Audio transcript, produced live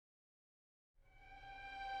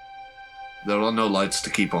There are no lights to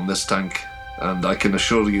keep on this tank, and I can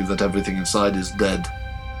assure you that everything inside is dead,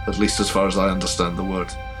 at least as far as I understand the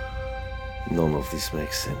word. None of this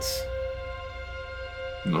makes sense.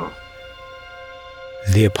 No.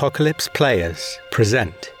 The Apocalypse players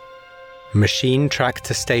present Machine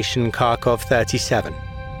Tractor Station Kharkov-37.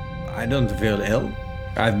 I don't feel ill.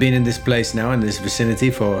 I've been in this place now, in this vicinity,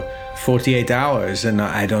 for 48 hours, and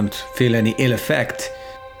I don't feel any ill effect.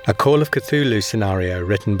 A Call of Cthulhu scenario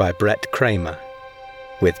written by Brett Kramer,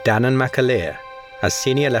 with Danon McAleer as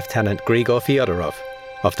Senior Lieutenant Grigor Fyodorov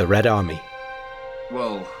of the Red Army.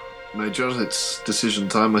 Well, Major, it's decision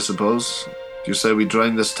time, I suppose. Do you say we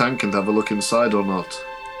drain this tank and have a look inside or not?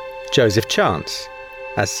 Joseph Chance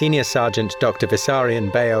as Senior Sergeant Dr.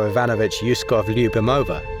 Vissarion Beo Ivanovich Yuskov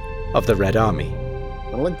Lyubimova of the Red Army.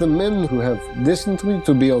 I'd like the men who have dysentery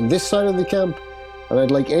to be on this side of the camp, and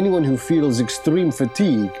I'd like anyone who feels extreme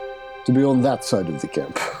fatigue to be on that side of the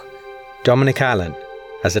camp. Dominic Allen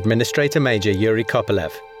as Administrator Major Yuri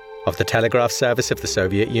Kopelev of the Telegraph Service of the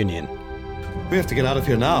Soviet Union. We have to get out of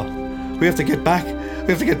here now. We have to get back. We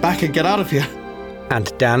have to get back and get out of here.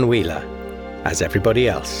 And Dan Wheeler as everybody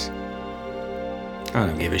else. I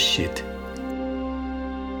don't give a shit.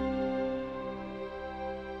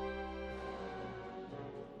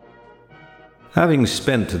 Having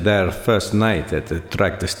spent their first night at the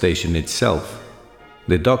tractor station itself,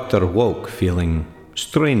 the doctor woke feeling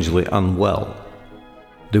strangely unwell.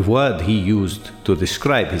 The word he used to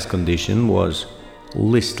describe his condition was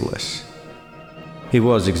listless. He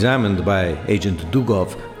was examined by Agent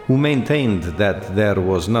Dugov, who maintained that there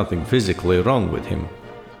was nothing physically wrong with him.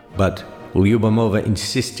 But Lyubimova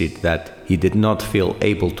insisted that he did not feel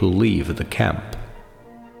able to leave the camp.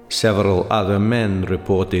 Several other men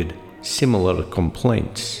reported similar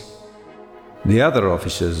complaints. The other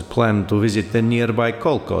officers planned to visit the nearby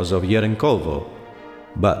kolkhoz of Iurenkovo,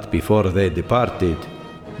 but before they departed,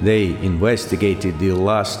 they investigated the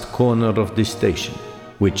last corner of the station,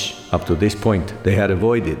 which up to this point they had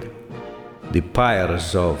avoided, the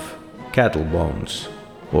pyres of cattle bones,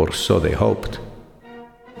 or so they hoped.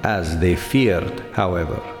 As they feared,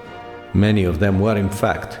 however, many of them were in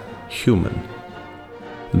fact human.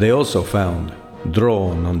 They also found,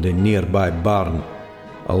 drawn on the nearby barn,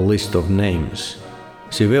 a list of names,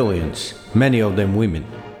 civilians, many of them women,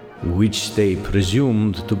 which they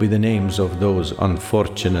presumed to be the names of those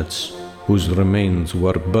unfortunates whose remains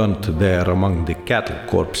were burnt there among the cattle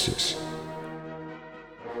corpses.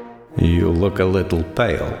 You look a little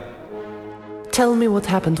pale. Tell me what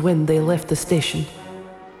happened when they left the station.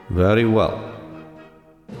 Very well.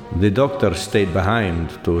 The doctor stayed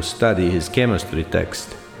behind to study his chemistry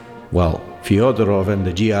text, while Fyodorov and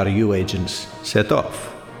the GRU agents set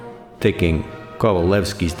off, taking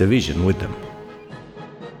Kovalevsky's division with them.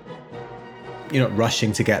 You're not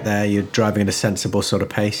rushing to get there, you're driving at a sensible sort of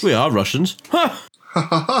pace. We are Russians.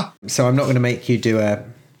 So I'm not going to make you do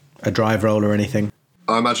a drive roll or anything.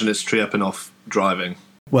 I imagine it's Trepanov driving.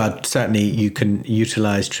 Well, certainly you can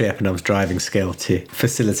utilise Trepanov's driving skill to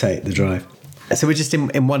facilitate the drive. So we're just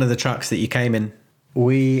in one of the trucks that you came in.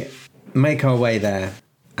 We make our way there,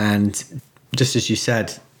 and just as you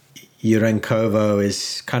said, Iurenkovo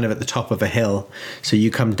is kind of at the top of a hill. So you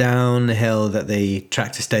come down the hill that the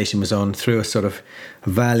tractor station was on, through a sort of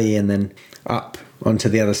valley, and then up onto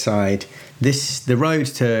the other side. The road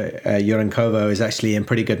to Iurenkovo is actually in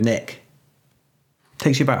pretty good nick.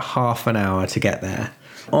 Takes you about half an hour to get there.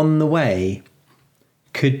 On the way,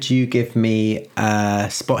 could you give me a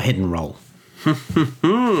spot hidden roll?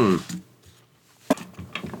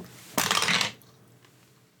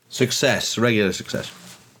 Success, regular success.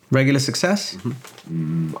 Regular success?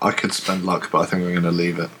 I could spend luck, but I think I'm going to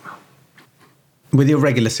leave it. With your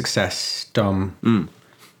regular success, Dom,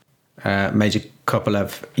 Major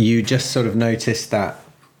Kopelev, you just sort of notice that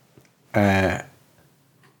there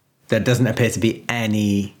doesn't appear to be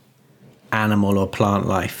any animal or plant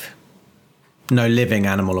life. No living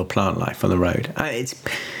animal or plant life on the road. It's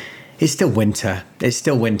still winter. It's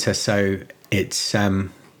still winter, so it's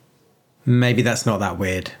maybe that's not that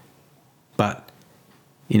weird. But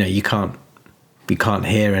you know, you can't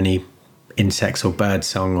hear any insects or bird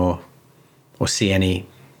song or see any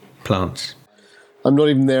plants. I'm not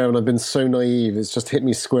even there, and I've been so naive. It's just hit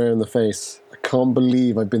me square in the face. I can't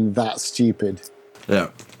believe I've been that stupid.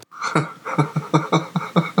 Yeah.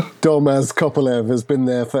 Domaz Kopelev has been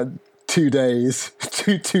there for 2 days,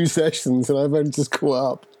 two sessions, and I've only just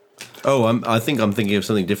caught up. Oh, I think I'm thinking of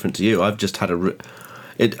something different to you. I've just had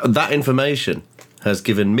that information has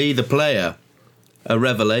given me, the player, a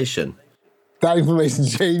revelation. That information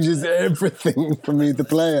changes everything for me, the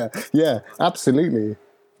player. Yeah, absolutely.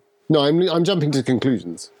 No, I'm jumping to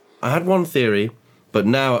conclusions. I had one theory, but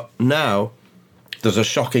now there's a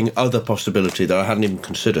shocking other possibility that I hadn't even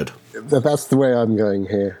considered. That's the way I'm going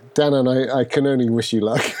here. Dan and I can only wish you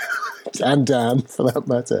luck. And Dan, for that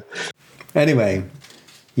matter. Anyway,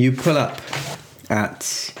 you pull up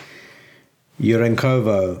at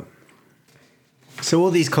Iurenkovo. So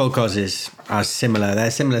all these kolkhozes are similar.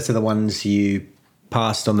 They're similar to the ones you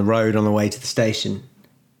passed on the road on the way to the station.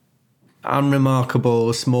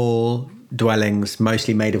 Unremarkable, small dwellings,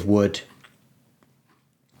 mostly made of wood.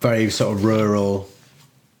 Very sort of rural.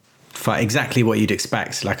 Exactly what you'd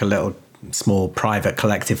expect, like a little small private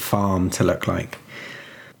collective farm to look like.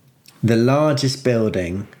 The largest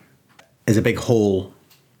building is a big hall.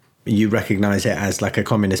 You recognise it as like a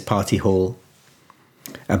Communist Party hall,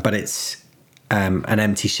 but it's an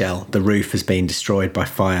empty shell. The roof has been destroyed by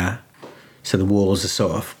fire, so the walls are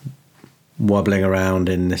sort of wobbling around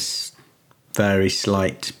in this very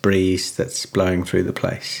slight breeze that's blowing through the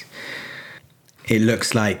place. It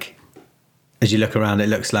looks like, as you look around, it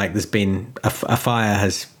looks like there's been a fire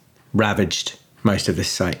has ravaged most of this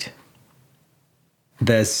site.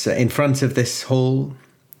 There's in front of this hall,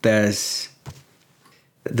 there's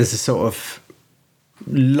a sort of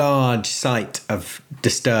large site of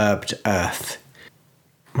disturbed earth.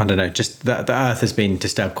 I don't know, just the earth has been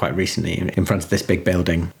disturbed quite recently in front of this big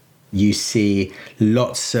building. You see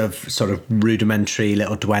lots of sort of rudimentary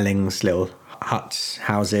little dwellings, little huts,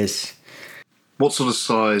 houses. What sort of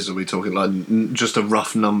size are we talking? Like just a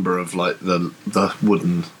rough number of like the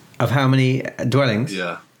wooden. Of how many dwellings?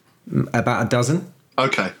 Yeah. About a dozen.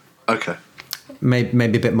 Okay.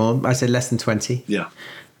 Maybe a bit more. I said less than 20. Yeah.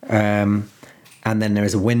 And then there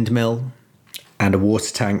is a windmill and a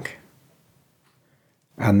water tank.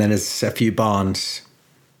 And then there's a few barns.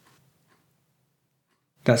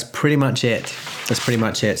 That's pretty much it.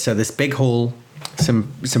 So this big hall,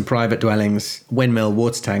 some private dwellings, windmill,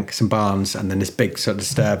 water tank, some barns, and then this big sort of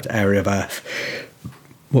disturbed area of earth.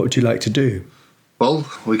 What would you like to do? Well,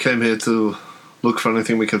 we came here to look for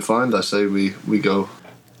anything we can find. I say we go.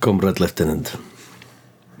 Comrade Lieutenant.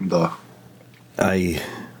 Da. I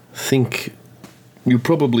think you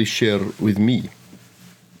probably share with me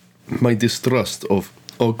my distrust of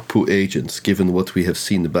Ogpu agents, given what we have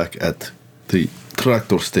seen back at the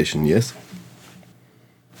tractor station, yes?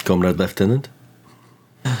 Comrade Lieutenant?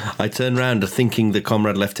 I turned round thinking the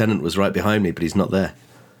Comrade Lieutenant was right behind me, but he's not there.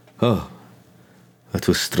 Oh, that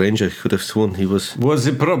was strange. I could have sworn he was... What's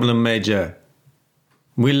the problem, Major?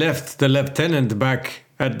 We left the lieutenant back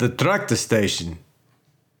at the tractor station.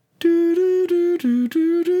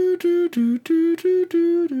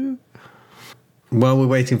 While we're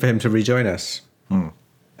waiting for him to rejoin us,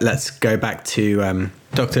 let's go back to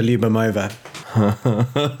Dr. Lyubimova.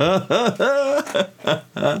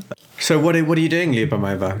 So what are you doing,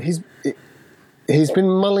 Lyubimova? He's been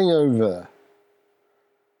mulling over.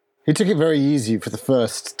 He took it very easy for the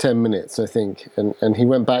first 10 minutes, I think, and he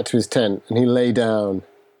went back to his tent and he lay down.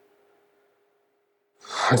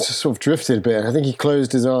 I just sort of drifted a bit. I think he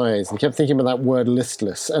closed his eyes and kept thinking about that word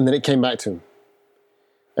listless, and then it came back to him.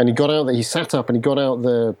 And he got out there, he sat up and he got out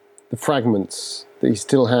the fragments that he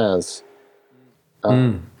still has.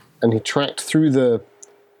 And he tracked through the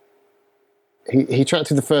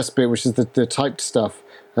first bit, which is the typed stuff,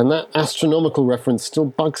 and that astronomical reference still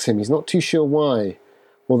bugs him. He's not too sure why.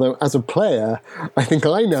 Although, as a player, I think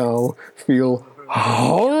I now feel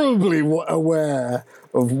horribly aware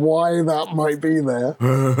of why that might be there.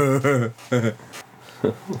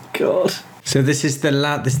 God. So this is the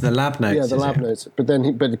lab. This is the lab notes. Yeah, the lab notes. But then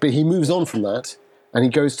he moves on from that, and he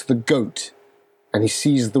goes to the goat, and he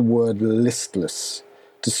sees the word listless,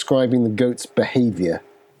 describing the goat's behaviour.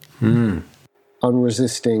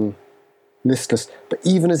 Unresisting, listless. But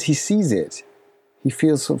even as he sees it, he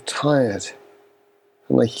feels sort of tired,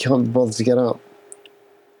 and like he can't be bothered to get up.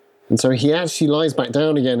 And so he actually lies back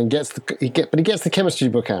down again and gets the chemistry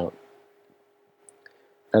book out,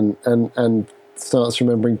 and starts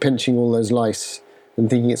remembering pinching all those lice and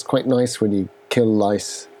thinking it's quite nice when you kill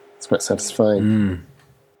lice. It's quite satisfying.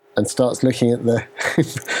 And starts looking at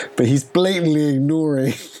but he's blatantly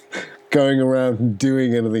ignoring going around and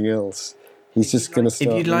doing anything else. He's just going to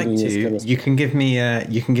start. If you'd like to, you can give me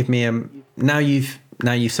now you've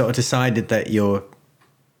sort of decided that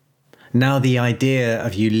now the idea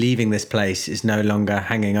of you leaving this place is no longer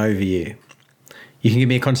hanging over you. You can give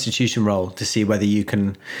me a constitution roll to see whether you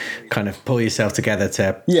can kind of pull yourself together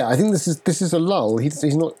to... Yeah, I think this is a lull. He's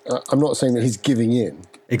not... I'm not saying that he's giving in.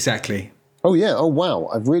 Exactly. Oh, yeah. Oh, wow.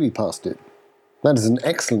 I've really passed it. That's an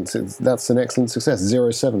excellent success.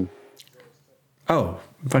 0-7. Oh,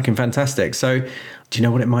 fucking fantastic. So, do you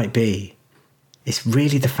know what it might be? it's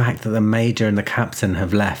really the fact that the major and the captain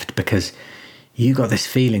have left, because you got this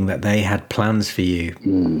feeling that they had plans for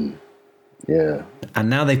you. Yeah. And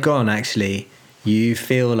now they've gone, actually, you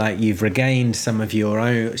feel like you've regained some of your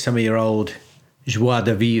old joie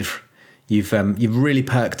de vivre. You've really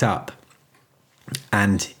perked up,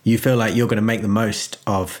 and you feel like you're going to make the most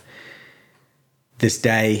of this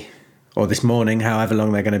day or this morning, however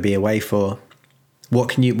long they're going to be away for. What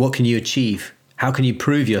can you achieve? How can you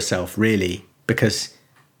prove yourself, really? Because,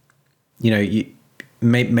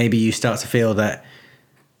 maybe you start to feel that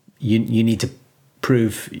you need to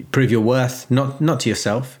prove your worth, not to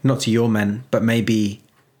yourself, not to your men, but maybe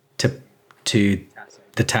to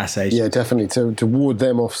the TASS agents. Yeah, definitely to ward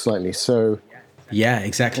them off slightly. So yeah,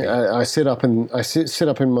 exactly. I sit up in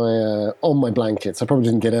my on my blankets. I probably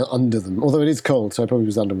didn't get under them, although it is cold, so I probably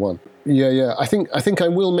was under one. Yeah. I think I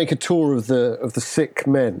will make a tour of the sick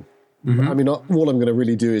men. Mm-hmm. I mean, all I'm going to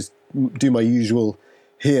really do is do my usual.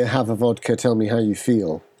 Here, have a vodka. Tell me how you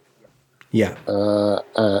feel. Yeah.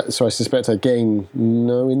 So I suspect I gain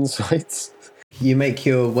no insights. You make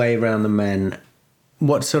your way around the men.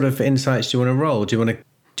 What sort of insights do you want to roll? Do you want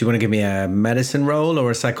to give me a medicine roll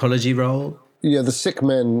or a psychology roll? Yeah, the sick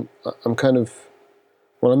men.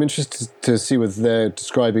 I'm interested to see whether they're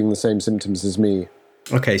describing the same symptoms as me.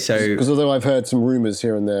 Okay, so because although I've heard some rumours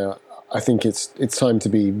here and there, I think it's time to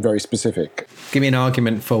be very specific. Give me an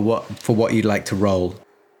argument for what you'd like to roll.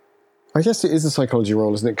 I guess it is a psychology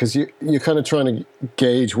role, isn't it? Because you're kind of trying to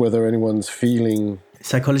gauge whether anyone's feeling...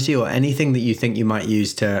 Psychology or anything that you think you might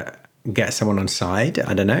use to get someone on side.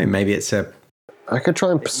 I don't know. Maybe it's a... I could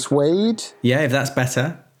try and persuade. Yeah, if that's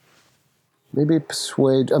better. Maybe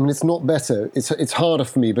persuade... I mean, it's not better. It's harder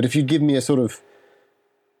for me. But if you give me a sort of...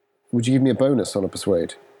 Would you give me a bonus on a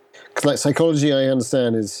persuade? Because like psychology, I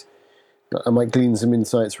understand is... I might glean some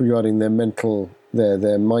insights regarding their mental... Their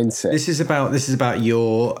mindset. This is about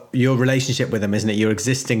your relationship with them, isn't it? Your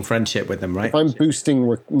existing friendship with them, right? If I'm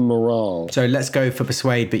boosting morale. So let's go for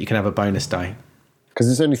persuade, but you can have a bonus die.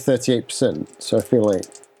 Because it's only 38%, so I feel like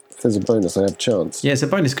if there's a bonus, I have a chance. Yeah, it's a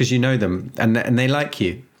bonus because you know them and they like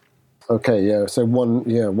you. Okay, yeah. So one,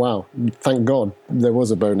 yeah. Wow. Thank God there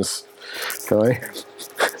was a bonus, guy.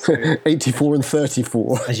 84 and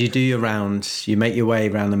 34. As you do your rounds, you make your way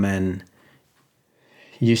around the men.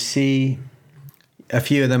 You see. A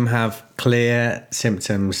few of them have clear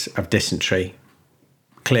symptoms of dysentery,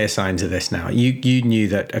 clear signs of this now. You knew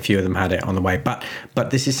that a few of them had it on the way, but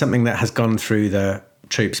this is something that has gone through the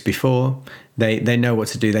troops before. They know what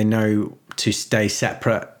to do. They know to stay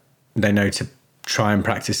separate. They know to try and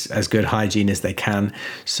practice as good hygiene as they can.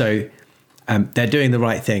 So they're doing the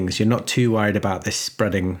right things. You're not too worried about this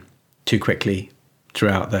spreading too quickly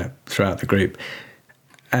throughout the group.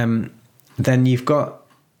 Then you've got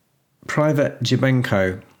Private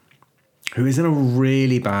Jibenko, who is in a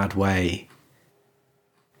really bad way.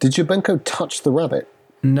 Did Jibenko touch the rabbit?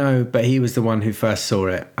 No, but he was the one who first saw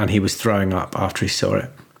it, and he was throwing up after he saw it.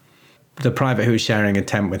 The private who was sharing a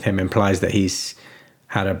tent with him implies that he's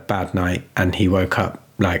had a bad night, and he woke up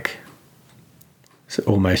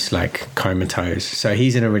almost like comatose. So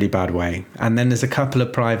he's in a really bad way. And then there's a couple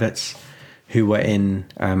of privates who were in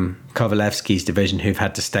Kovalevsky's division who've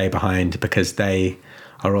had to stay behind because they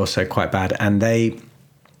are also quite bad, and they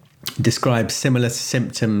describe similar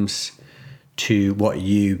symptoms to what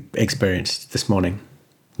you experienced this morning,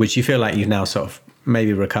 which you feel like you've now sort of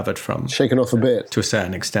maybe recovered from. Shaken off a bit. To a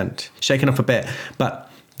certain extent. Shaken off a bit.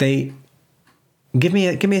 But they... Give me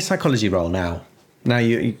a psychology roll now. Now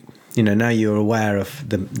now you're aware of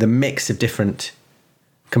the mix of different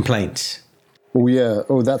complaints. Oh, yeah.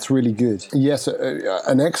 Oh, that's really good. Yes,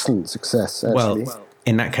 an excellent success, actually. Well,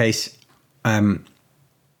 in that case...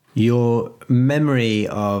 your memory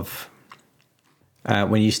of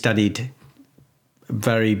when you studied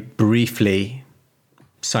very briefly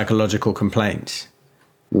psychological complaints,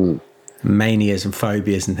 manias and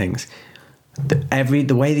phobias and things,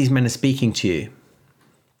 the way these men are speaking to you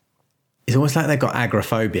is almost like they've got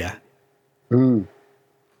agoraphobia.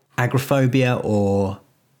 Agoraphobia, or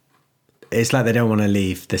it's like they don't want to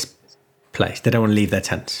leave this place. They don't want to leave their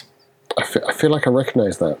tents. I feel like I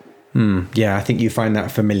recognise that. Yeah, I think you find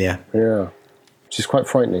that familiar. Yeah, which is quite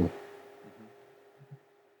frightening.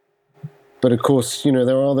 But of course,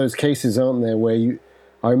 there are those cases, aren't there, where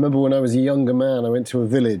I remember when I was a younger man, I went to a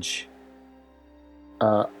village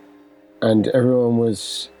and everyone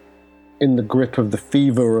was in the grip of the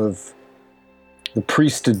fever of the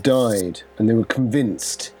priest had died, and they were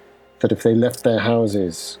convinced that if they left their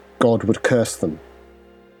houses, God would curse them.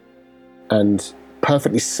 And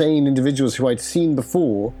perfectly sane individuals who I'd seen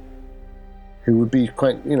before, who would be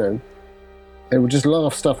quite, they would just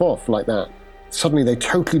laugh stuff off like that. suddenly they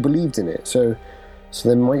totally believed in it. So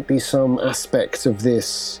there might be some aspect of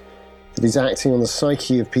this that is acting on the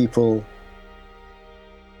psyche of people.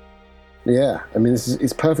 Yeah, I mean,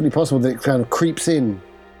 it's perfectly possible that it kind of creeps in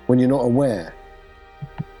when you're not aware.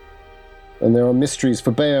 And there are mysteries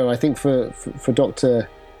for Bayo. I think for Dr.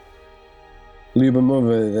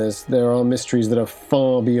 Lyubimova, there are mysteries that are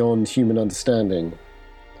far beyond human understanding.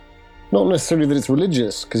 Not necessarily that it's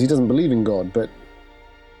religious, because he doesn't believe in God, but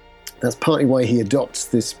that's partly why he adopts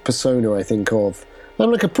this persona, I think, of,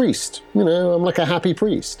 I'm like a priest, I'm like a happy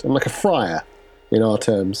priest. I'm like a friar, in our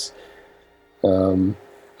terms. And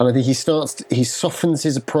I think he softens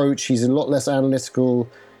his approach. He's a lot less analytical,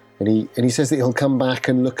 and he says that he'll come back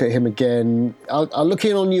and look at him again. I'll look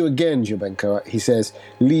in on you again, Zhubenko, he says,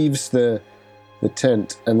 leaves the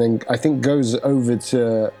tent, and then I think goes over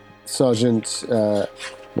to Sergeant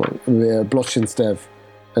Blochinstev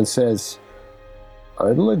and says,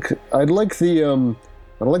 I'd like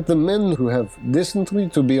the men who have dysentery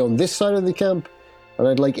to be on this side of the camp, and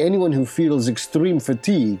I'd like anyone who feels extreme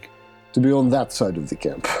fatigue to be on that side of the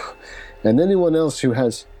camp. And anyone else who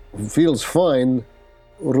feels fine,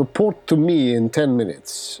 report to me in 10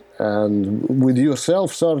 minutes. And with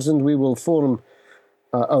yourself, Sergeant, we will form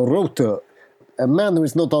a rota. A man who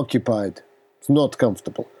is not occupied is not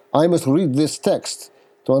comfortable. I must read this text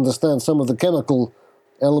to understand some of the chemical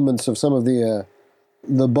elements of some of the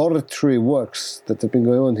laboratory works that have been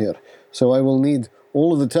going on here. So I will need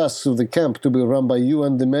all of the tasks of the camp to be run by you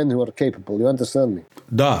and the men who are capable. You understand me?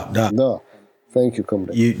 Da. Thank you,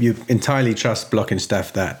 comrade. You entirely trust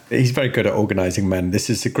Blochinstev that he's very good at organising men. This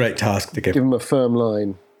is a great task to give. Give him a firm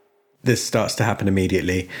line. This starts to happen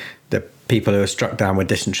immediately. The people who are struck down with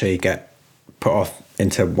dysentery get put off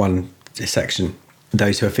into one section.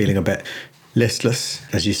 Those who are feeling a bit listless,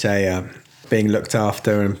 as you say, being looked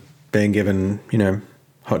after and being given,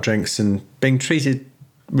 hot drinks and being treated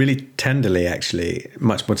really tenderly, actually,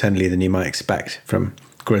 much more tenderly than you might expect from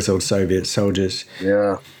grizzled Soviet soldiers.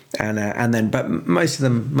 Yeah. And then, but most of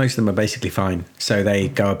them are basically fine. So they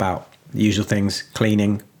go about the usual things: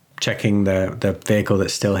 cleaning, checking the vehicle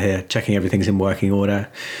that's still here, checking everything's in working order,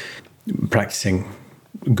 practicing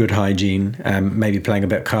good hygiene, maybe playing a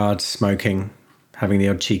bit of cards, smoking, having the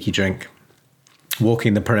odd cheeky drink,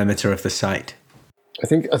 walking the perimeter of the site. I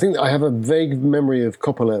think I have a vague memory of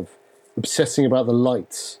Kopolev obsessing about the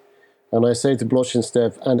lights. And I say to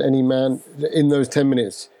Blochinstev and any man in those 10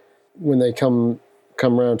 minutes when they come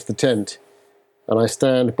round to the tent, and I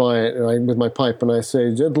stand by it with my pipe and I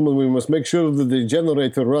say, gentlemen, we must make sure that the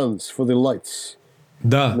generator runs for the lights. We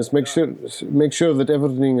must make sure that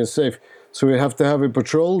everything is safe. So we have to have a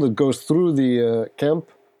patrol that goes through the camp.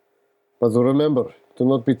 But remember, do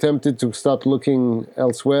not be tempted to start looking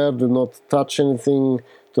elsewhere. Do not touch anything.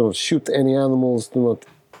 Do not shoot any animals. Do not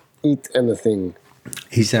eat anything.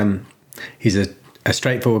 He's a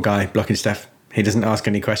straightforward guy, Blochinstev. He doesn't ask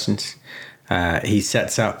any questions. He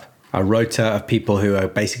sets up a rota of people who are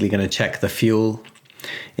basically going to check the fuel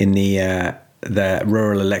in the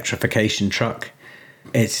rural electrification truck.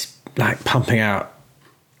 It's like pumping out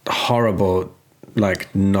horrible,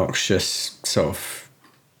 like noxious sort of,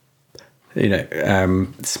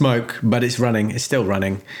 smoke, but it's running. It's still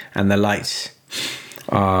running, and the lights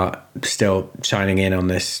are still shining in on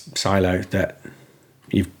this silo that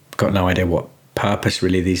you've got no idea what purpose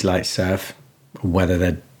really these lights serve, whether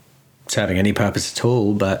they're serving any purpose at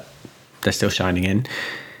all, but they're still shining in.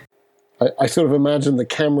 I sort of imagine the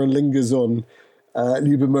camera lingers on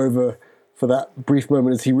Lyubimova for that brief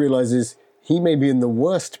moment as he realizes he may be in the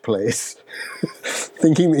worst place,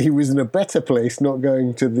 thinking that he was in a better place, not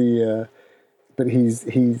going to the. But he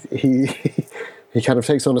kind of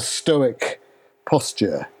takes on a stoic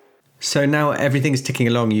posture. So now everything's ticking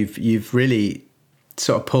along. You've really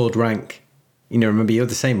sort of pulled rank. Remember, you're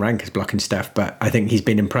the same rank as Blochinstev, but I think he's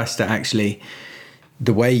been impressed at actually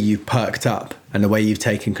the way you've perked up and the way you've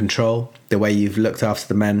taken control, the way you've looked after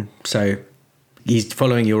the men. So he's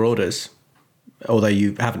following your orders, although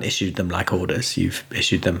you haven't issued them like orders. You've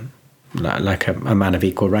issued them like a man of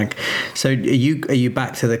equal rank. So are you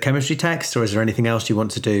back to the chemistry text, or is there anything else you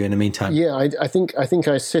want to do in the meantime? Yeah, I think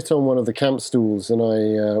I sit on one of the camp stools, and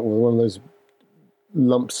one of those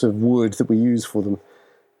lumps of wood that we use for them.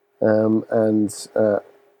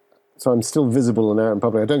 So I'm still visible and out in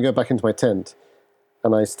public. I don't go back into my tent,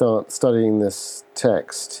 and I start studying this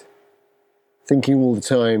text, thinking all the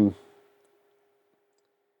time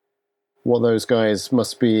what those guys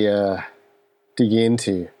must be digging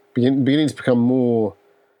into, beginning to become more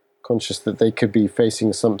conscious that they could be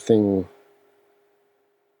facing something.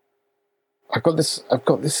 I've got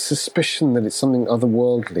this suspicion that it's something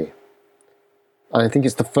otherworldly. I think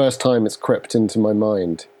it's the first time it's crept into my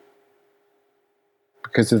mind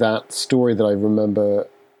because of that story that I remember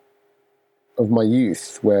of my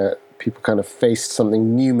youth, where people kind of faced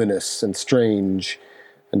something numinous and strange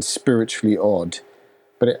and spiritually odd.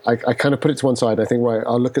 But I kind of put it to one side. I think, right,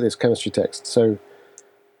 I'll look at this chemistry text. So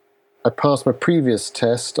I passed my previous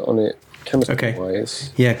test on it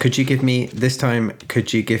chemistry-wise. Okay. Yeah, could you give me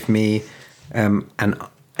an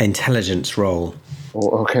intelligence roll?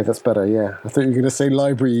 Oh, okay, that's better, yeah. I thought you were going to say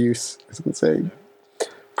library use. I was going to say,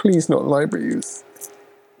 please not library use.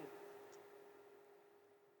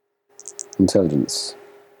 Intelligence.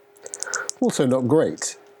 Also not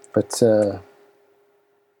great, but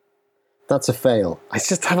that's a fail. I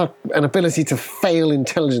just have an ability to fail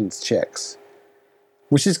intelligence checks,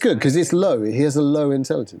 which is good because it's low. He has a low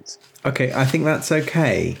intelligence. Okay, I think that's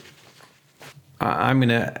okay. I'm going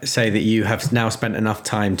to say that you have now spent enough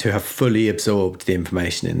time to have fully absorbed the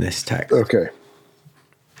information in this text. Okay.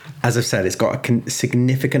 As I've said, it's got a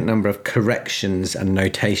significant number of corrections and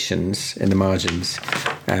notations in the margins,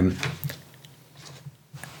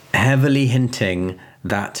 heavily hinting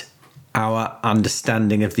that our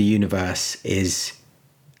understanding of the universe is,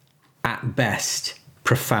 at best,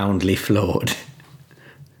 profoundly flawed.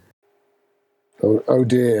 Oh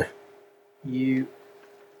dear.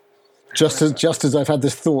 Just as I've had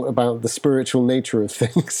this thought about the spiritual nature of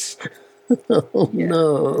things. Oh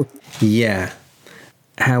no. Yeah.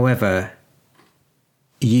 However,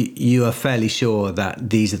 you are fairly sure that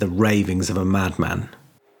these are the ravings of a madman.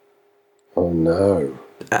 Oh no.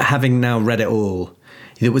 Having now read it all,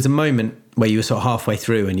 there was a moment where you were sort of halfway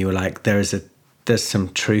through and you were like, there's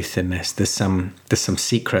some truth in this. There's some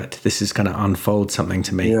secret. This is going to unfold something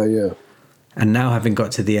to me. Yeah. And now having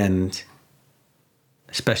got to the end,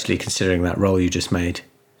 especially considering that roll you just made,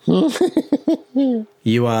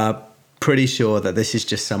 you are pretty sure that this is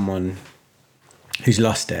just someone who's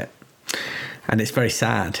lost it. And it's very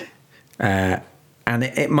sad. And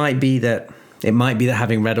it might be that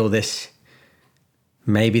having read all this,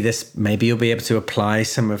 maybe you'll be able to apply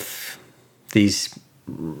some of these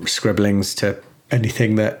scribblings to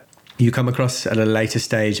anything that you come across at a later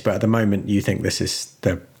stage, but at the moment you think this is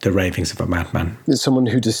the ravings of a madman. It's someone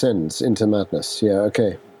who descends into madness, yeah,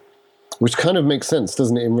 okay. Which kind of makes sense,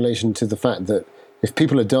 doesn't it, in relation to the fact that if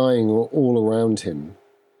people are dying all around him,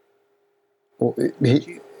 or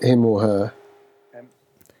him or her...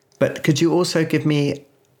 But could you also give me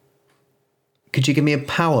a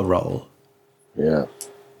power roll? Yeah.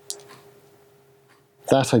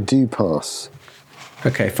 That I do pass.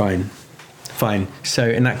 Okay, fine. So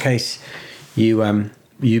in that case, you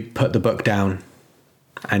put the book down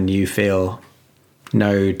and you feel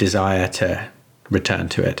no desire to return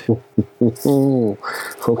to it.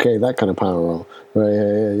 Okay, that kind of power roll.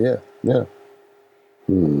 Right, yeah.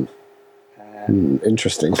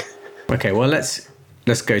 Interesting. Okay, well let's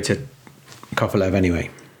go to Kovalev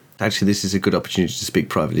anyway. Actually, this is a good opportunity to speak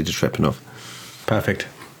privately to Trepanov. Perfect.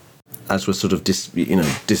 As we're sort of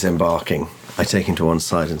disembarking, I take him to one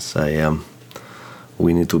side and say,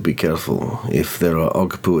 we need to be careful. If there are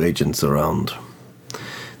Ogpu agents around,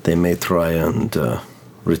 they may try and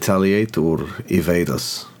retaliate or evade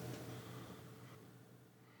us.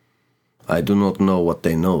 I do not know what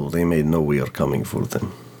they know. They may know we are coming for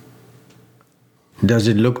them. Does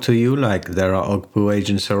it look to you like there are Ogpu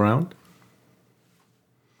agents around?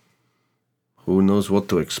 Who knows what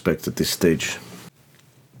to expect at this stage?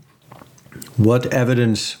 What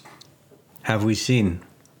evidence have we seen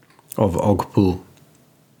of Ogpu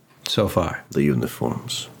so far? The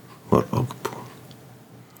uniforms were Ogpu.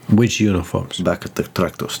 Which uniforms? Back at the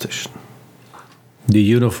tractor station. The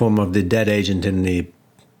uniform of the dead agent in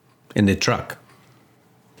the truck.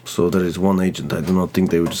 So there is one agent. I do not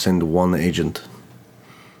think they would send one agent.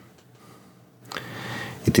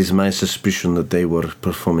 It is my suspicion that they were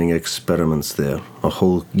performing experiments there, a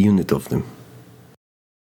whole unit of them.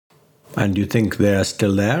 And you think they are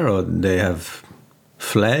still there, or they have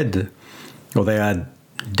fled, or they are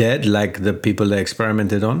dead like the people they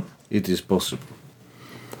experimented on? It is possible.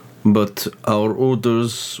 But our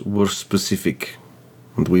orders were specific,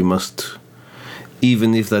 and we must,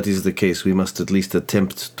 even if that is the case, we must at least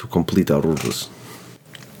attempt to complete our orders.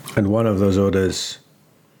 And one of those orders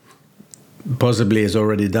possibly is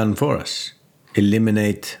already done for us.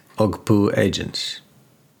 Eliminate Ogpu agents.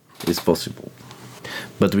 It's possible.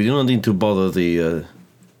 But we do not need to bother the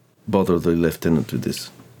lieutenant with this.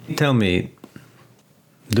 Tell me,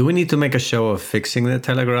 do we need to make a show of fixing the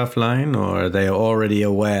telegraph line, or are they already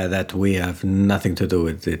aware that we have nothing to do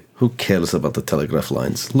with it? Who cares about the telegraph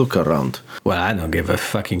lines? Look around. Well, I don't give a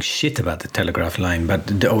fucking shit about the telegraph line,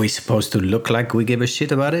 but are we supposed to look like we give a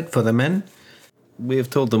shit about it for the men? We have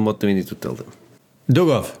told them what we need to tell them.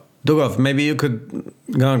 Dugov, maybe you could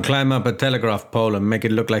go and climb up a telegraph pole and make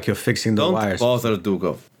it look like you're fixing the wires. Don't bother,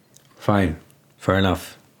 Dugov. Fine, fair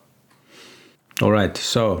enough. All right,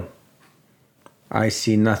 so I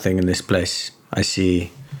see nothing in this place. I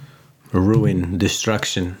see ruin,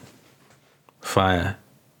 destruction, fire,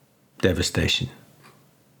 devastation.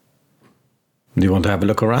 Do you want to have a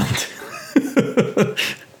look around?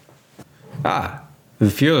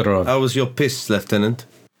 Fyodorov. How was your piss, Lieutenant?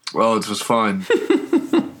 Well, it was fine.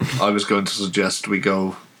 I was going to suggest we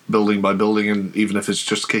go building by building, and even if it's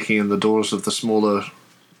just kicking in the doors of the smaller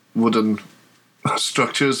wooden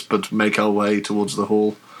structures, but make our way towards the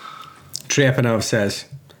hall. Trepanov says,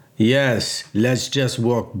 yes, let's just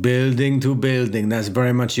walk building to building. That's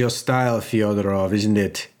very much your style, Fyodorov, isn't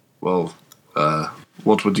it? Well,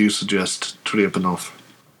 what would you suggest, Trepanov?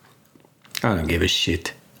 I don't give a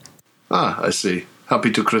shit. I see.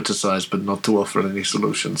 Happy to criticize, but not to offer any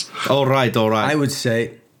solutions. All right. I would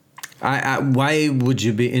say, why would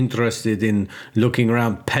you be interested in looking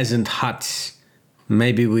around peasant huts?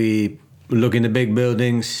 Maybe we look in the big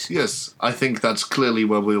buildings. Yes, I think that's clearly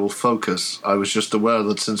where we will focus. I was just aware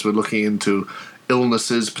that since we're looking into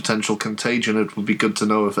illnesses, potential contagion, it would be good to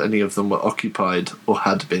know if any of them were occupied or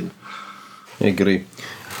had been. I agree.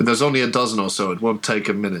 There's only a dozen or so. It won't take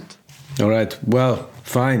a minute. All right, well,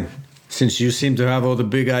 fine. Since you seem to have all the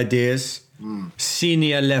big ideas,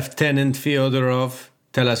 Senior Lieutenant Fyodorov,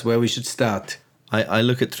 tell us where we should start. I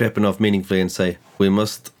look at Trepanov meaningfully and say, we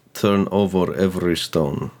must turn over every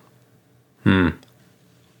stone.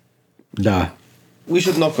 Da. We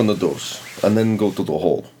should knock on the doors and then go to the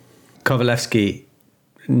hall. Kovalevsky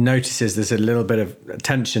notices there's a little bit of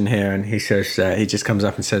tension here, and he says, he just comes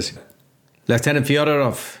up and says, Lieutenant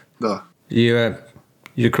Fyodorov, you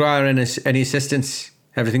require any assistance?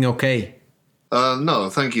 Everything okay? No,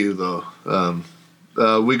 thank you, though.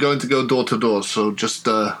 We're going to go door to door, so just,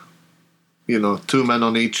 2 men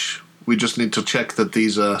on each. We just need to check that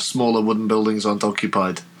these smaller wooden buildings aren't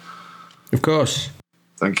occupied. Of course.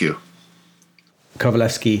 Thank you.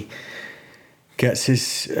 Kovalevsky gets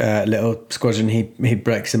his little squadron. He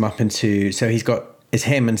breaks them up into... So it's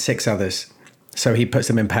him and 6 others. So he puts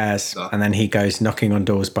them in pairs, and then he goes knocking on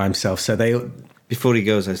doors by himself. So they... Before he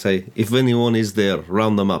goes, I say, if anyone is there,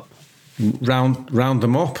 round them up. Round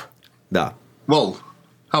them up? Da. Well,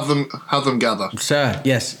 have them gather. Sir,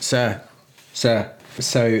 yes, sir.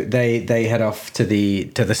 So they head off to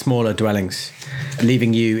the smaller dwellings,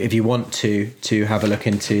 leaving you, if you want to have a look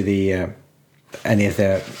into the any of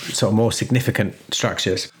the sort of more significant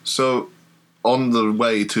structures. So, on the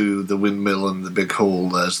way to the windmill and the big hall,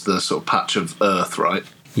 there's the sort of patch of earth, right?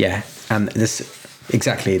 Yeah, and this...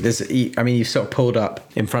 Exactly. You've sort of pulled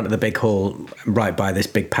up in front of the big hall right by this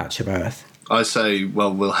big patch of earth. I say,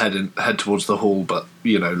 well, we'll head towards the hall, but,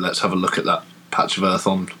 let's have a look at that patch of earth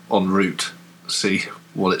en route, see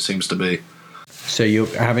what it seems to be. So you're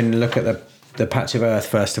having a look at the patch of earth,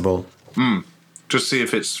 first of all? Just see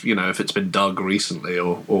if it's, if it's been dug recently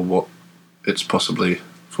or what it's possibly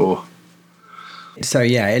for. So,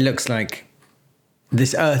 yeah, it looks like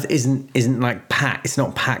this earth isn't like packed. It's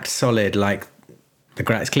not packed solid like...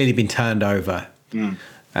 It's clearly been turned over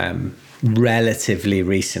relatively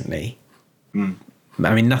recently.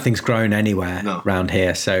 Nothing's grown anywhere around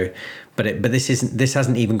here. So, but this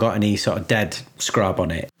hasn't even got any sort of dead scrub on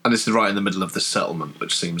it. And this is right in the middle of this settlement,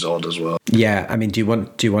 which seems odd as well. Yeah, do you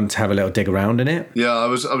want to have a little dig around in it? Yeah, I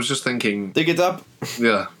was just thinking. Dig it up.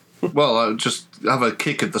 Yeah. Well, I would just have a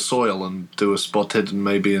kick at the soil and do a spot hidden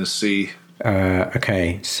maybe and see.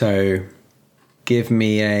 Okay, so give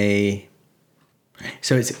me a.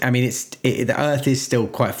 So the earth is still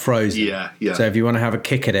quite frozen. Yeah. So if you want to have a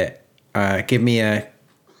kick at it, give me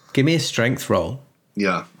a strength roll.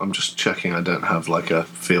 Yeah, I'm just checking. I don't have like a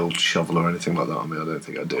field shovel or anything like that on me. I don't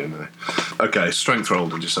think I do. No. Okay, strength roll.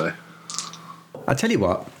 Did you say? I'll tell you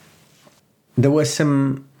what. There were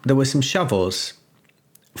some shovels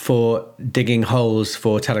for digging holes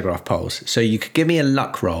for telegraph poles. So you could give me a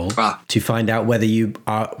luck roll to find out whether you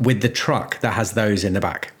are with the truck that has those in the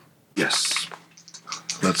back. Yes.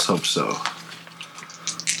 Let's hope so.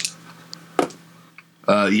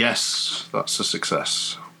 Yes, that's a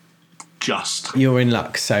success. Just. You're in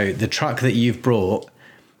luck. So the truck that you've brought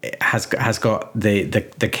has got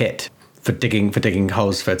the kit for digging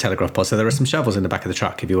holes for telegraph poles. So there are some shovels in the back of the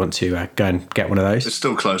truck if you want to go and get one of those. It's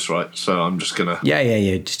still close, right? So I'm just gonna.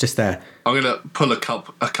 Yeah. Just there. I'm gonna pull a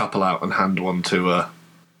couple out and hand one to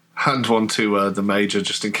the major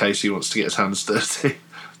just in case he wants to get his hands dirty.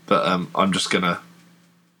 But I'm just gonna,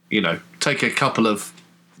 take a couple of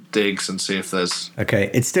digs and see if there's...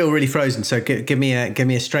 Okay, it's still really frozen, so give me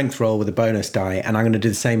a strength roll with a bonus die, and I'm going to do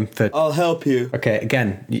the same for... I'll help you. Okay,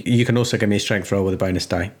 again, you can also give me a strength roll with a bonus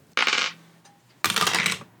die.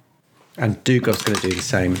 And Dugov's going to do the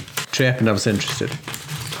same. Trepannov's interested.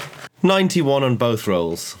 91 on both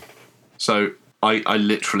rolls. So I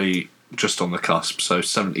literally just on the cusp, so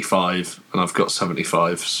 75, and I've got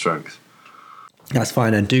 75 strength. That's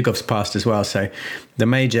fine, and Dugov's passed as well, so the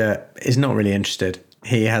Major is not really interested.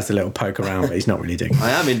 He has a little poke around, but he's not really digging. I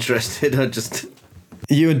am interested, I just...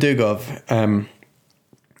 You and Dugov,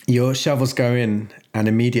 your shovels go in and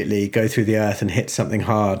immediately go through the earth and hit something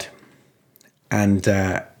hard. And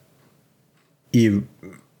you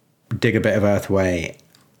dig a bit of earth away,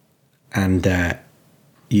 and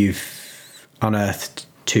you've unearthed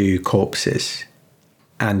 2 corpses.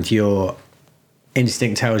 And your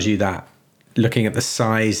instinct tells you that, looking at the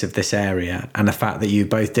size of this area and the fact that you're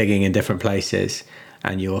both digging in different places,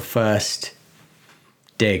 and your first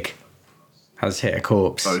dig has hit a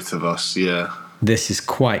corpse. Both of us, yeah. This is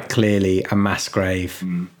quite clearly a mass grave.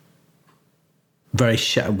 Very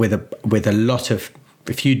with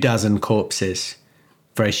a few dozen corpses,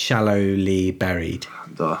 very shallowly buried.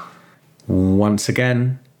 Once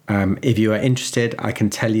again, if you are interested, I can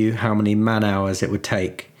tell you how many man hours it would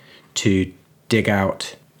take to dig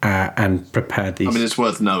out and prepare these. I mean, it's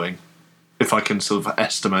worth knowing. If I can sort of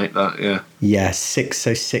estimate that, yeah. Yeah,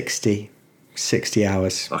 60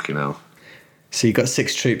 hours. Fucking hell. So you've got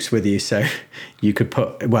 6 troops with you, so you could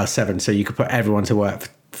put, 7, so you could put everyone to work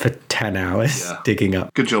for 10 hours digging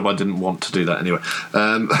up. Good job I didn't want to do that anyway.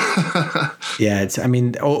 Yeah,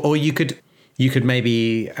 or you could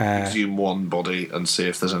maybe... exhume one body and see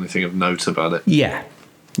if there's anything of note about it. Yeah.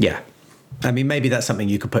 I mean, maybe that's something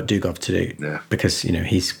you could put Dugov to do. Yeah. Because,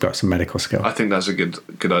 he's got some medical skill. I think that's a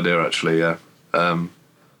good idea, actually, yeah.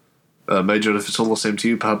 Major, if it's all the same to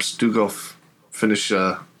you, perhaps Dugov finish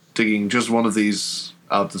digging just one of these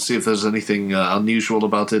out and see if there's anything unusual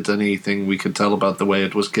about it, anything we can tell about the way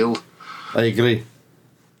it was killed. I agree.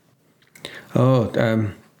 Oh,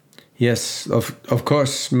 yes, of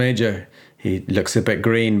course, Major. He looks a bit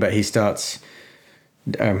green, but he starts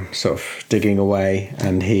sort of digging away,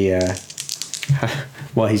 and he...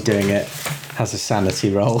 while he's doing it, has a sanity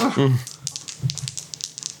roll.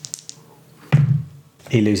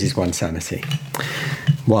 He loses 1 sanity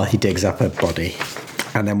while he digs up a body,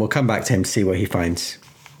 and then we'll come back to him to see what he finds.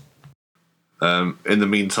 In the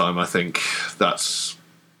meantime, I think that's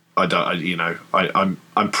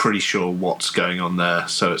I'm pretty sure what's going on there.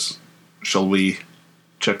 So shall we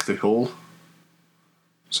check the hall?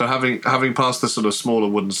 So having passed the sort of smaller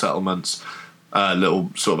wooden settlements,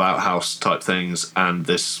 little sort of outhouse type things, and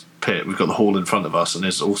this pit, we've got the hall in front of us, and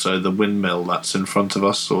there's also the windmill that's in front of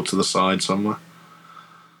us or to the side somewhere.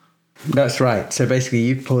 That's right. So basically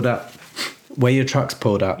you've pulled up where your truck's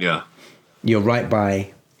pulled up. Yeah. You're right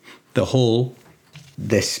by the hall,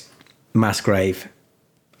 this mass grave,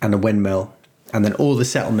 and the windmill, and then all the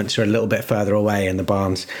settlements are a little bit further away in the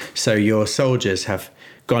barns. So your soldiers have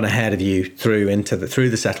gone ahead of you through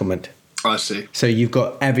the settlement. I see. So you've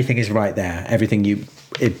got everything is right there. Everything you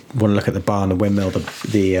want to look at, the barn, the windmill,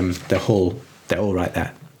 the hall, they're all right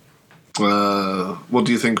there. What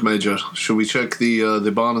do you think, Major? Should we check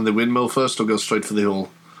the barn and the windmill first, or go straight for the hall?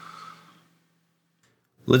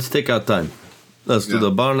 Let's take our time. Let's do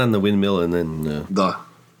the barn and the windmill, and then...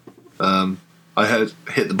 I had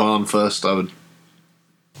hit the barn first. I would.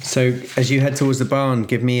 So as you head towards the barn,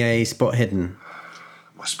 give me a spot hidden.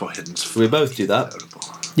 My spot hidden's... We both do that. Terrible.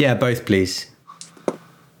 Yeah, both, please.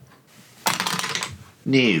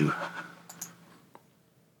 New.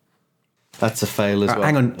 That's a fail as well.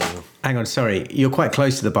 Hang on, sorry. You're quite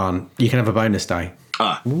close to the barn. You can have a bonus die.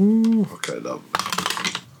 Ooh. Okay, then.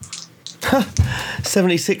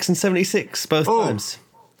 76 and 76, both times.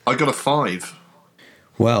 I got a 5.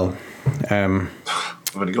 Well, I've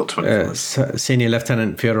only got 25. Senior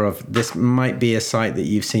Lieutenant Fyodorov, this might be a site that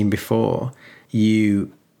you've seen before.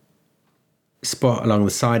 You spot along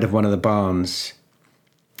the side of one of the barns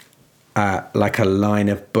like a line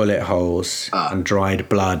of bullet holes and dried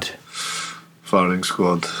blood. Firing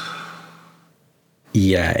squad.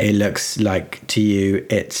 Yeah, it looks like to you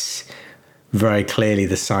it's very clearly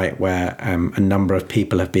the site where a number of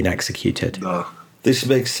people have been executed. This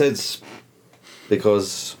makes sense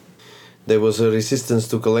because there was a resistance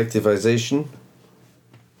to collectivization.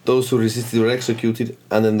 Those who resisted were executed,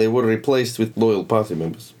 and then they were replaced with loyal party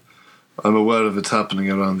members. I'm aware of it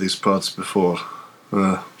happening around these parts before.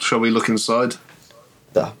 Shall we look inside?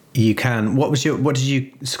 Da. You can. What did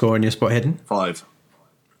you score in your spot hidden? 5.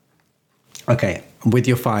 Okay, with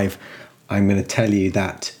your 5, I'm going to tell you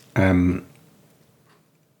that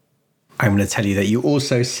I'm going to tell you that you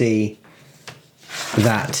also see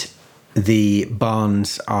that the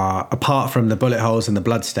barns are, apart from the bullet holes and the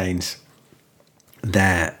bloodstains,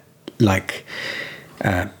 they're like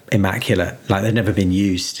immaculate, like they've never been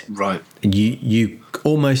used. Right. You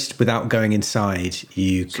almost, without going inside,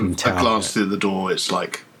 you can tell. A glance through the door, it's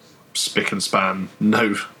like spick and span,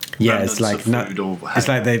 no. Yeah, it's like it's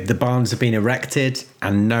like the barns have been erected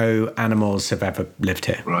and no animals have ever lived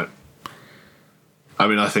here. Right. I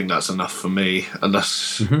mean, I think that's enough for me.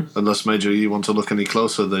 Unless Major, you want to look any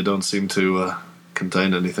closer, they don't seem to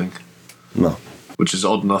contain anything. No. Which is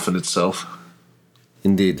odd enough in itself.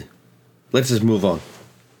 Indeed. Let's just move on.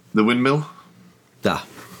 The windmill? Da.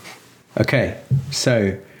 Okay,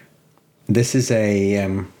 so this is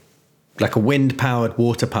a like a wind-powered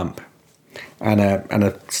water pump and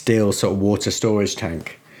a steel sort of water storage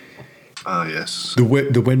tank. Ah, yes. The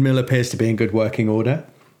windmill appears to be in good working order.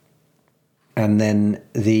 And then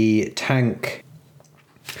the tank...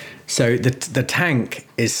 So the tank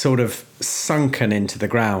is sort of sunken into the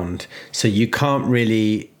ground, so you can't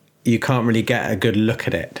really get a good look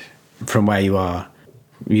at it from where you are.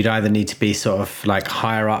 You'd either need to be sort of like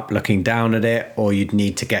higher up looking down at it, or you'd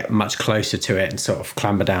need to get much closer to it and sort of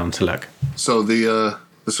clamber down to look. So the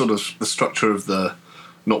sort of the structure of the,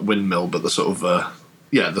 not windmill, but the sort of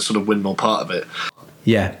the sort of windmill part of it.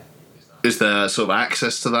 Yeah. Is there sort of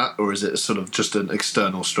access to that, or is it sort of just an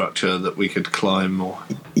external structure that we could climb? Or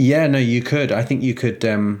yeah, no, you could. I think you could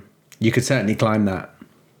certainly climb that.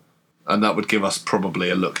 And that would give us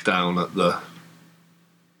probably a look down at the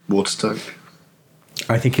water tank.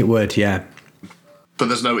 I think it would, yeah. But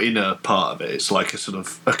there's no inner part of it. It's like a sort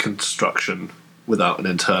of a construction without an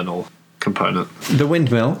internal component. The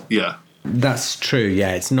windmill? Yeah. That's true,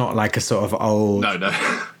 yeah. It's not like a sort of old... No.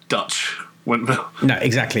 Dutch windmill. No,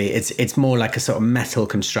 exactly. It's more like a sort of metal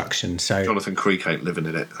construction. So Jonathan Creek ain't living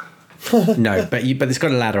in it. No, but it's got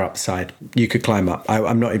a ladder up the side. You could climb up.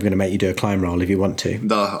 I'm not even going to make you do a climb roll if you want to.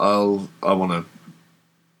 No, I want to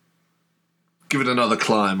give it another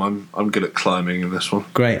climb. I'm good at climbing in this one.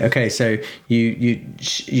 Great. Okay, so you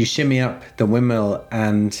shimmy up the windmill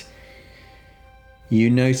and you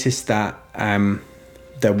notice that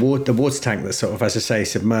the water tank that's sort of, as I say,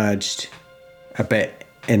 submerged a bit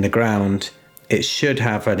in the ground. It should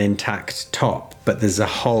have an intact top, but there's a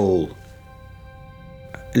hole.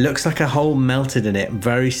 It looks like a hole melted in it,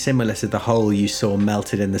 very similar to the hole you saw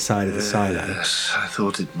melted in the side of the silo. Yes, I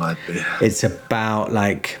thought it might be. It's about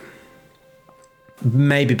like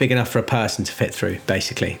maybe big enough for a person to fit through,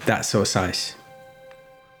 basically. That sort of size.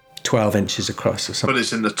 12 inches across or something. But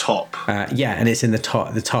it's in the top. Yeah, and it's in the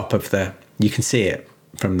top of the... You can see it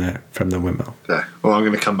from the windmill. Okay. Well, I'm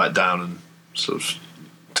going to come back down and sort of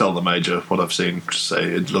tell the Major what I've seen. Just say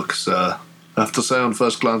it looks... I have to say, on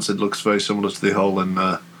first glance, it looks very similar to the hole in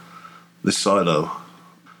this silo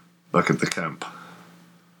back at the camp.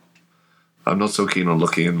 I'm not so keen on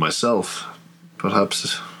looking in myself.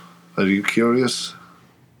 Perhaps... Are you curious?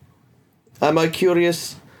 Am I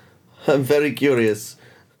curious? I'm very curious.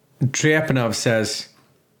 Tryapanov says,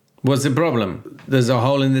 what's the problem? There's a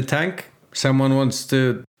hole in the tank? Someone wants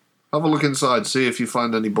to... Have a look inside, see if you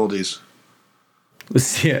find any bodies.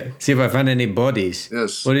 See if I find any bodies.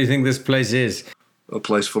 Yes. What do you think this place is? A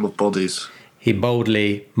place full of bodies. He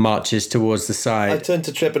boldly marches towards the I side. turn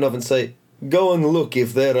to Trepanov and say, go and look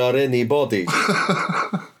if there are any bodies.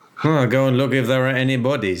 Oh, go and look if there are any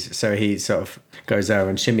bodies. So he sort of goes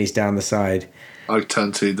over and shimmies down the side. I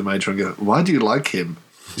turn to the Major and go, why do you like him?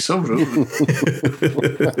 He's so rude. Who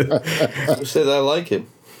said I like him?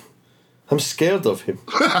 I'm scared of him.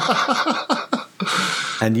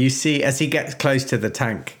 And you see, as he gets close to the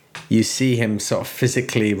tank, you see him sort of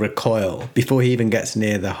physically recoil before he even gets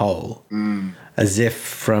near the hole, as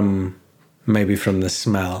if maybe from the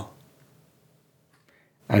smell.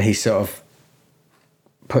 And he sort of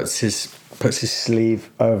puts his sleeve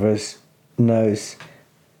over his nose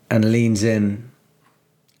and leans in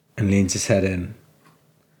and leans his head in.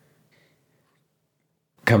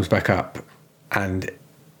 Comes back up, and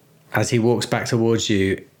as he walks back towards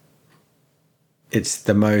you, it's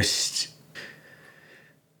the most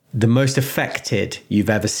affected you've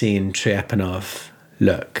ever seen Tryapanov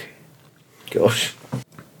look. Gosh.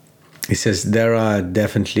 He says there are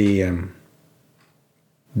definitely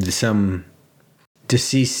some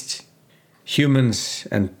deceased humans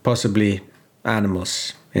and possibly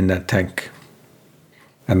animals in that tank.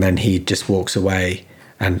 And then he just walks away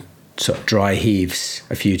and sort of dry heaves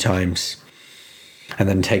a few times and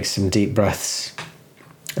then takes some deep breaths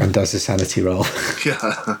and does a sanity roll. Yeah.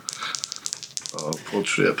 Oh, poor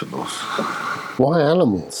Tryapanov. Why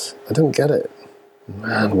animals? I don't get it.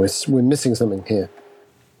 Man, we're missing something here.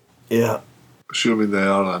 Yeah. Assuming they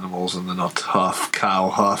are animals and they're not half cow,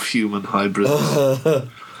 half human hybrids.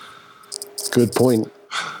 Good point.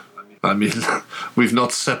 I mean, we've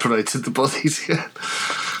not separated the bodies yet.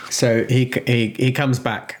 So he comes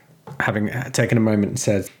back, having taken a moment, and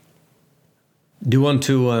says, "Do you want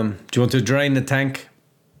to drain the tank?"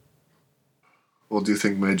 What do you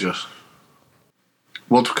think, Major?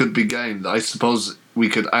 What could be gained? I suppose we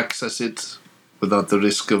could access it without the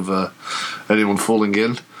risk of anyone falling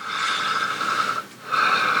in.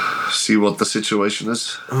 See what the situation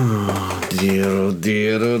is. Oh dear, oh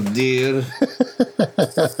dear, oh dear.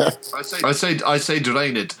 I say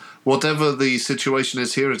drain it. Whatever the situation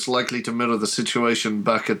is here, it's likely to mirror the situation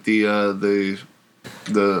back at the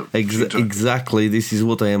Exactly, this is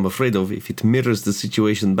what I am afraid of. If it mirrors the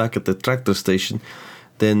situation back at the tractor station,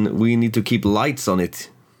 then we need to keep lights on it.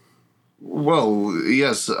 Well,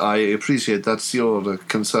 yes, I appreciate that's your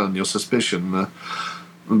concern, your suspicion.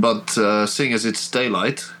 But seeing as it's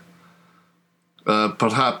daylight,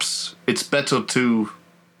 perhaps it's better to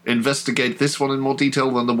investigate this one in more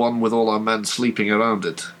detail than the one with all our men sleeping around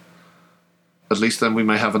it. At least then we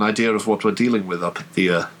may have an idea of what we're dealing with up at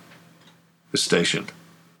the station.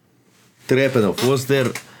 Trepanov,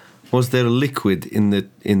 was there liquid in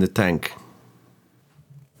the tank?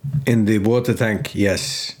 In the water tank,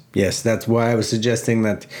 yes. Yes, that's why I was suggesting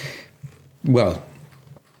that. Well,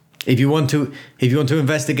 if you want to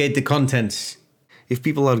investigate the contents, if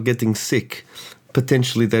people are getting sick,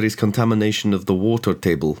 potentially there is contamination of the water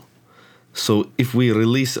table. So if we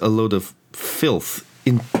release a load of filth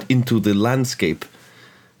into the landscape,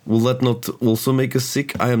 will that not also make us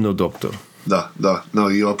sick? I am no doctor. No,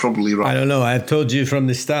 you are probably right. I don't know. I've told you from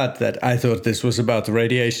the start that I thought this was about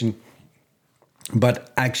radiation.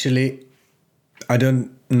 But actually, I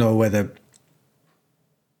don't know whether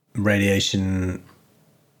radiation,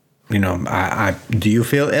 do you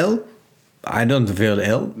feel ill? I don't feel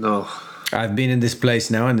ill. No. I've been in this place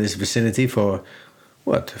now, in this vicinity for,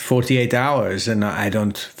 48 hours, and I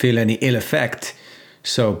don't feel any ill effect.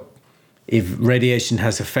 So if radiation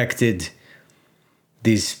has affected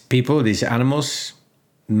these people, these animals,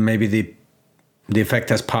 maybe the effect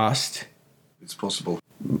has passed. It's possible.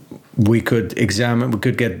 We could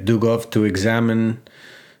get Dugov to examine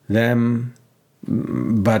them,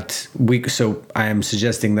 but so I am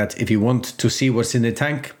suggesting that if you want to see what's in the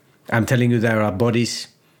tank, I'm telling you there are bodies,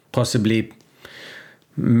 possibly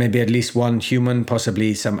maybe at least one human,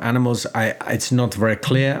 possibly some animals. It's not very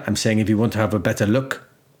clear. I'm saying if you want to have a better look,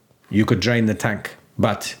 you could drain the tank.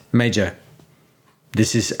 But Major,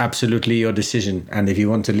 this is absolutely your decision, and if you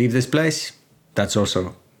want to leave this place, that's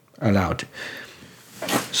also allowed.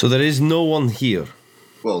 So there is no one here.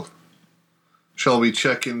 Well, shall we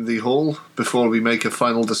check in the hall before we make a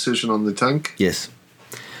final decision on the tank? Yes.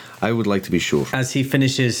 I would like to be sure. As he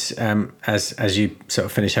finishes, as you sort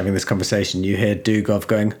of finish having this conversation, you hear Dugov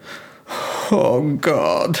going, "Oh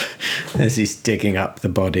God," as he's digging up the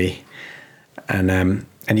body. And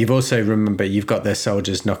you've also, remember, you've got their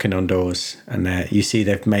soldiers knocking on doors, and you see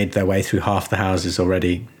they've made their way through half the houses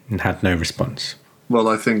already and had no response. Well,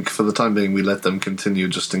 I think for the time being we let them continue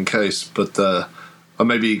just in case, but I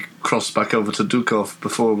maybe cross back over to Dukov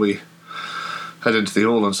before we head into the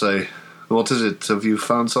hall and say, "What is it? Have you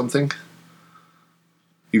found something?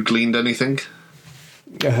 You gleaned anything?"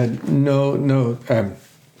 No.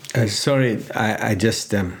 Sorry, I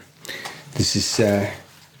just this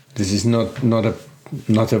is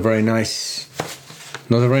not a very nice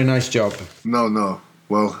job. No.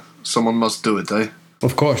 Well, someone must do it, eh?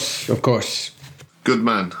 Of course. Good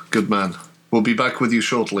man. We'll be back with you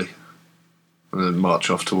shortly. And then march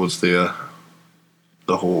off towards the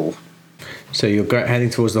hall. So you're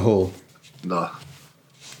heading towards the hall? No.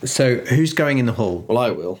 So who's going in the hall? Well,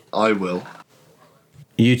 I will. I will.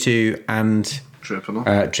 You two and Trepanov.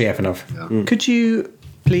 Yeah. Could you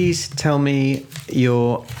please tell me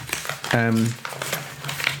your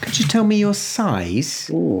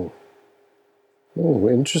size? Oh,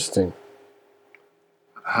 interesting.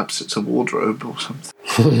 Perhaps it's a wardrobe or something.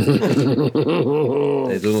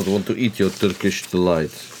 I do not want to eat your Turkish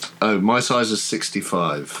delight. Oh, my size is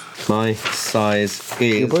 65. My size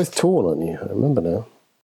is... You're both tall, aren't you? I remember now.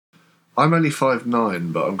 I'm only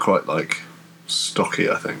 5'9", but I'm quite, stocky,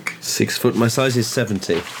 I think. 6 foot. My size is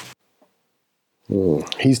 70.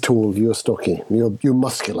 He's tall, you're stocky. You're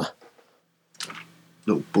muscular.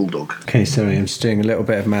 Little bulldog. Okay, sorry, I'm just doing a little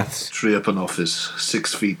bit of maths. Trepanov is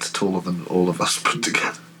 6 feet taller than all of us put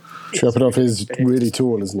together. Trepanov is really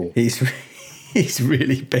tall, isn't he? He's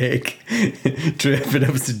really big.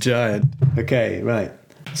 Trepanov's a giant. Okay, right.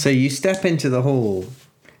 So you step into the hall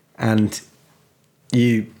and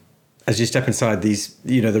you As you step inside,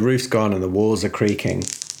 the roof's gone and the walls are creaking.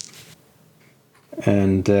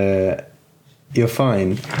 And you're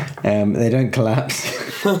fine. They don't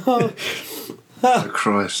collapse. Oh,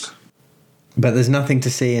 Christ. But there's nothing to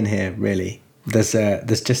see in here, really. There's a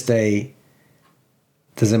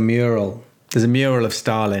mural. There's a mural of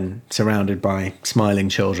Stalin surrounded by smiling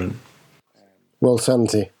children. Well,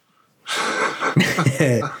 sanity.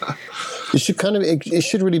 It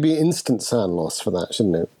should really be instant sound loss for that,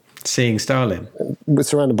 shouldn't it? Seeing Stalin? We're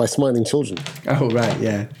surrounded by smiling children. Oh, right,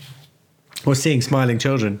 yeah. Or seeing smiling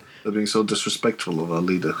children. They're being so disrespectful of our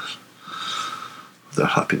leader. Their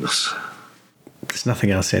happiness. There's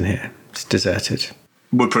nothing else in here. It's deserted.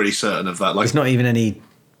 We're pretty certain of that. There's not even any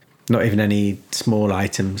small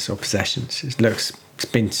items or possessions. It's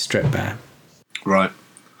been stripped bare. Right.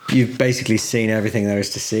 You've basically seen everything there is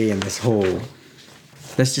to see in this hall.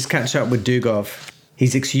 Let's just catch up with Dugov.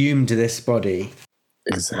 He's exhumed this body.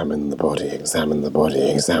 Examine the body, examine the body,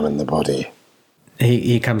 examine the body.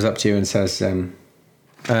 He comes up to you and says, Major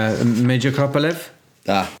Kropolev?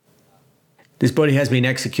 This body has been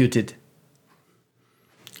executed.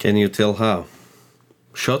 Can you tell how?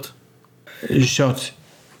 Shot? Shot.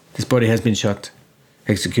 This body has been shot.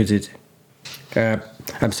 Executed.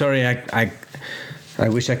 I'm sorry, I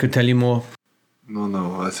wish I could tell you more.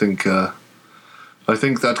 No, I think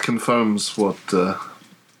that confirms what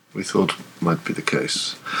we thought might be the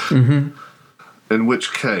case. Mm-hmm. In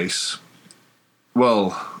which case,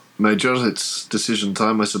 well, Major, it's decision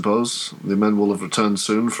time, I suppose. The men will have returned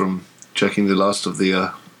soon from checking the last of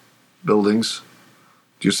the buildings.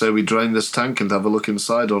 Do you say we drain this tank and have a look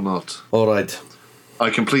inside or not? All right. I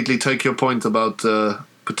completely take your point about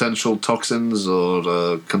potential toxins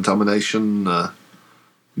or contamination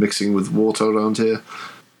mixing with water around here.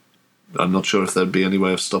 I'm not sure if there'd be any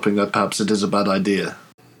way of stopping that. Perhaps it is a bad idea.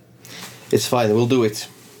 It's fine, we'll do it.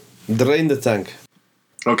 Drain the tank.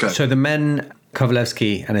 Okay. So the men,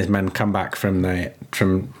 Kovalevsky and his men, come back from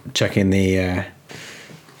checking the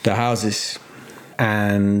houses,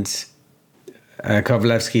 and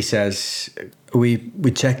Kovalevsky says, "We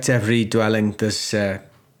checked every dwelling. There's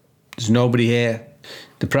nobody here.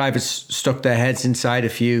 The privates stuck their heads inside a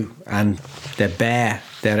few, and they're bare.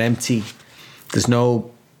 They're empty. There's no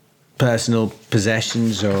personal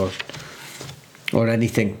possessions or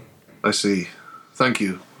anything." I see. Thank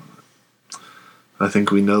you. I think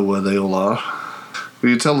we know where they all are. Will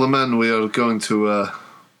you tell the men we're going to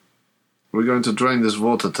drain this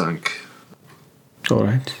water tank? All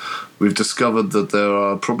right. We've discovered that there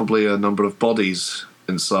are probably a number of bodies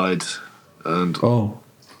inside, and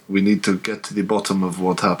we need to get to the bottom of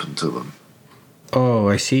what happened to them. Oh,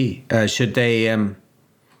 I see. Should they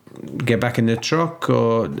get back in the truck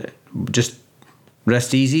or just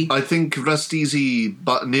rest easy? I think rest easy,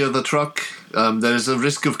 but near the truck. There's a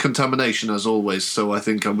risk of contamination, as always, so I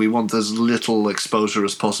think we want as little exposure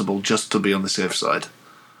as possible just to be on the safe side.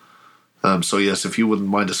 So yes, if you wouldn't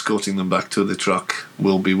mind escorting them back to the truck,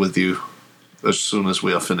 we'll be with you as soon as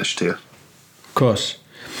we are finished here. Of course.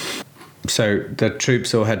 So the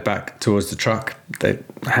troops all head back towards the truck. They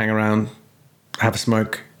hang around, have a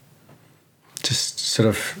smoke, just sort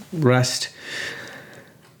of rest.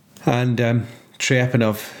 And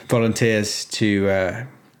Triepanov volunteers to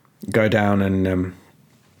go down and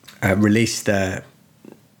release the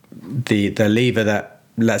lever that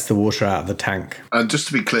lets the water out of the tank. And just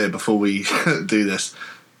to be clear before we do this,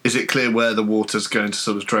 is it clear where the water's going to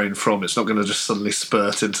sort of drain from? It's not going to just suddenly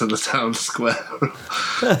spurt into the town square.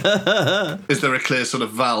 Is there a clear sort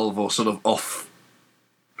of valve or sort of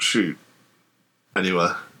offshoot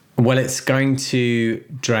anywhere? Well, it's going to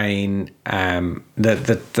drain.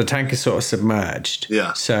 The tank is sort of submerged.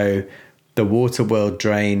 Yeah. So the water will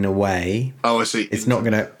drain away. Oh, I see. It's not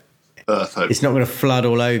going to. Earth, it's not going to flood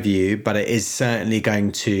all over you, but it is certainly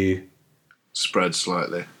going to spread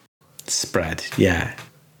slightly. Spread, yeah.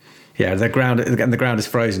 The ground is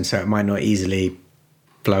frozen, so it might not easily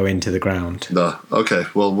flow into the ground. No, okay.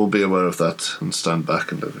 Well, we'll be aware of that and stand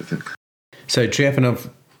back and everything. So Triepanov,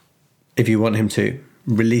 if you want him to,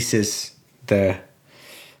 releases the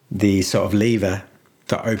sort of lever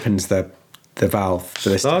that opens the valve for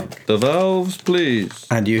this. Start the valves, please.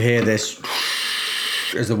 And you hear this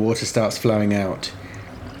as the water starts flowing out,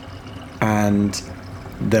 and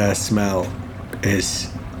the smell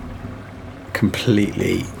is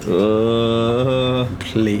completely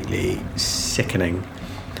sickening.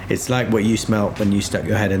 It's like what you smelt when you stuck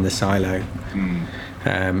your head in the silo,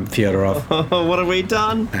 Fyodorov. What have we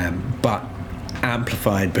done? But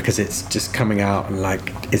amplified because it's just coming out and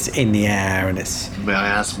like it's in the air, and it's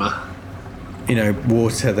miasma.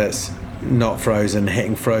 Water that's not frozen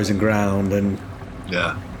hitting frozen ground, and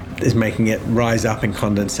yeah, is making it rise up in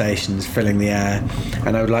condensations, filling the air.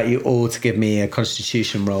 And I would like you all to give me a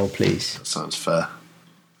constitution roll, please. That sounds fair.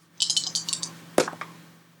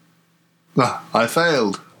 I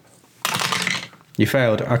failed. You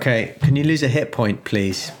failed. Okay. Can you lose a hit point,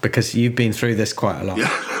 please? Because you've been through this quite a lot.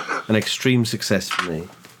 Yeah. An extreme success for me.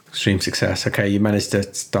 Extreme success. Okay, you managed to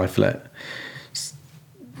stifle it.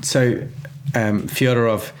 So,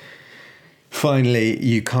 Fyodorov, finally,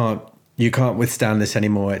 you can't withstand this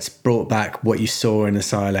anymore. It's brought back what you saw in the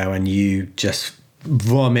silo, and you just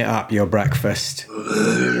vomit up your breakfast,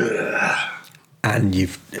 and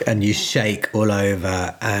you shake all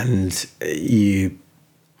over, and you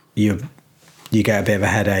get a bit of a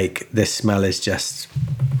headache. This smell is just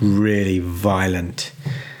really violent,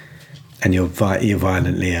 and you're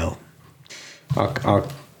violently ill.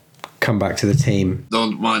 I'll come back to the team.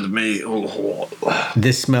 Don't mind me. Oh.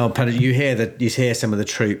 This smell, you hear some of the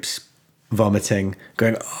troops vomiting,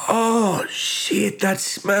 going, "Oh shit, that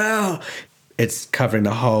smell!" It's covering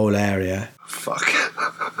the whole area. Fuck.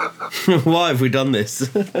 Why have we done this?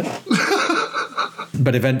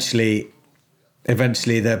 But eventually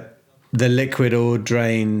the liquid all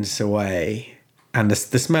drains away, and the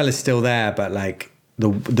smell is still there, but like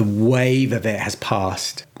the wave of it has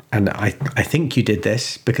passed. And I think you did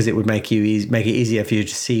this because it would make it easier for you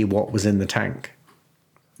to see what was in the tank.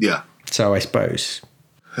 Yeah. So I suppose.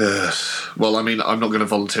 Yes. Well, I mean, I'm not going to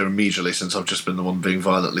volunteer immediately since I've just been the one being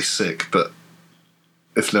violently sick, but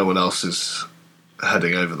if no one else is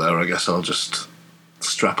heading over there, I guess I'll just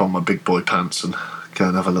strap on my big boy pants and go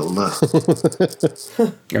and have a little look.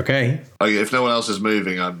 Okay. If no one else is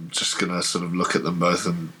moving, I'm just going to sort of look at them both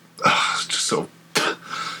and just sort of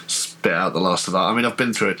spit out the last of that. I mean, I've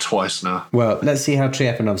been through it twice now. Well, let's see how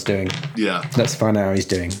Triepanov's doing. Yeah. Let's find out how he's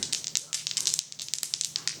doing.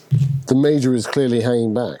 The Major is clearly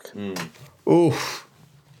hanging back. Oof.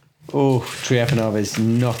 Triepanov is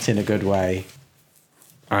not in a good way.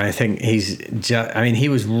 I think he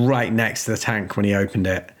was right next to the tank when he opened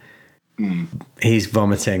it. He's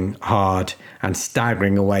vomiting hard and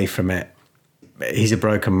staggering away from it. He's a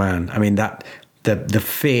broken man. I mean, that the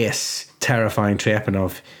fierce, terrifying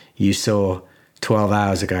Triepanov you saw 12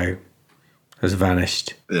 hours ago has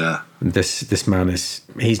vanished. Yeah. This man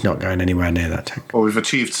he's not going anywhere near that tank. Well, we've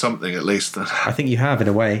achieved something at least. I think you have, in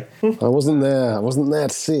a way. I wasn't there to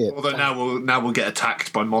see it. Although now we'll get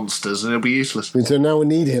attacked by monsters and it'll be useless. So now we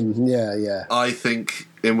need him. Yeah. I think,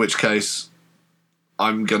 in which case,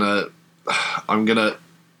 I'm gonna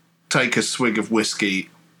take a swig of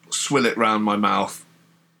whiskey, swill it round my mouth,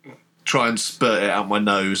 try and spurt it out my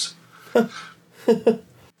nose,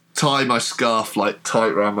 tie my scarf like tight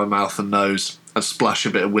round my mouth and nose, and splash a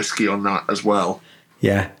bit of whiskey on that as well.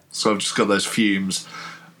 Yeah. So I've just got those fumes.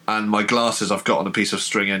 And my glasses I've got on a piece of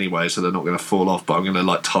string anyway, so they're not going to fall off, but I'm going to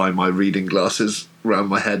like tie my reading glasses around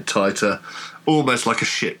my head tighter, almost like a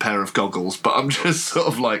shit pair of goggles, but I'm just sort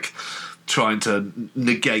of like trying to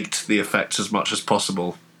negate the effects as much as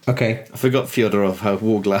possible. Okay. I forgot Fyodorov had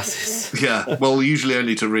wore glasses. Yeah, well, usually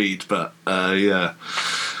only to read, but yeah.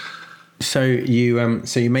 So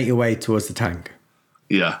you make your way towards the tank.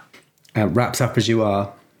 Yeah. Wraps up as you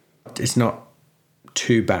are, it's not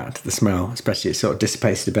too bad, the smell, especially it sort of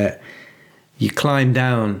dissipates a bit. You climb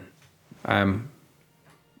down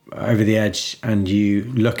over the edge and you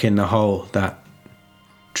look in the hole that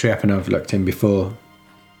Triepanov looked in before.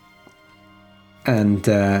 And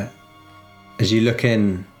as you look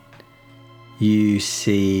in, you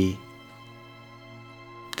see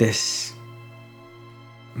this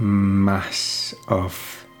mass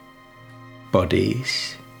of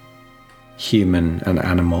bodies, human and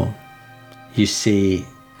animal. You see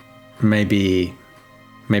maybe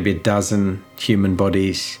a dozen human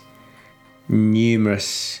bodies,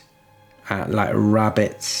 numerous like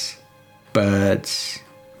rabbits, birds,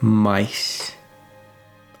 mice.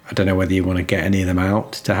 I don't know whether you want to get any of them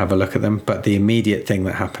out to have a look at them, but the immediate thing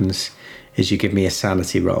that happens is you give me a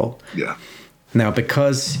sanity roll. Yeah. Now,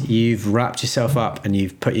 because you've wrapped yourself up and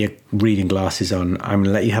you've put your reading glasses on, I'm going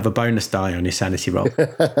to let you have a bonus die on your sanity roll.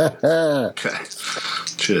 Okay.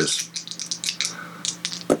 Cheers.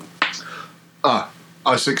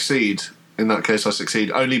 I succeed. In that case, I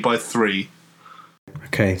succeed only by 3.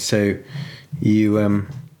 Okay, so you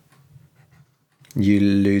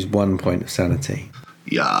lose 1 point of sanity.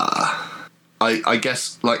 Yeah. I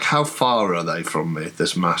guess, like, how far are they from me,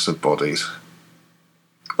 this mass of bodies?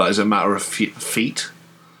 Like, is it a matter of feet?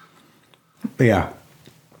 Yeah.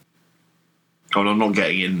 Oh, I'm not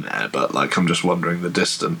getting in there, but, like, I'm just wondering the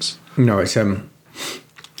distance. No, it's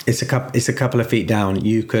a couple of feet down.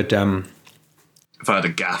 You could if I had a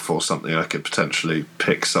gaff or something, I could potentially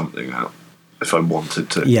pick something out. if I wanted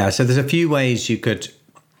to. Yeah, so there's a few ways you could,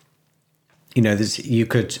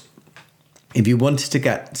 if you wanted to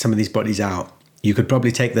get some of these bodies out, you could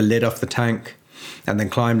probably take the lid off the tank and then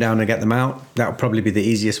climb down and get them out. That would probably be the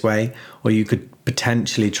easiest way. Or you could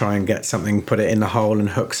potentially try and get something, put it in the hole and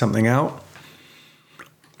hook something out.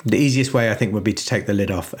 The easiest way, I think, would be to take the lid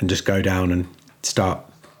off and just go down and start.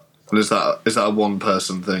 And is that a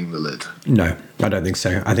one-person thing, the lid? No, I don't think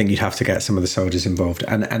so. I think you'd have to get some of the soldiers involved.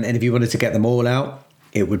 And if you wanted to get them all out,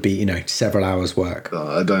 it would be, several hours' work.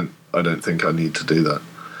 I don't think I need to do that.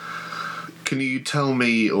 Can you tell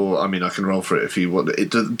me, or I mean, I can roll for it if you want.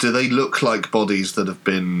 Do they look like bodies that have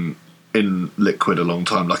been in liquid a long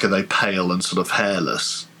time? Like, are they pale and sort of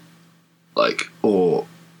hairless? Like, or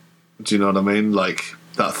do you know what I mean? Like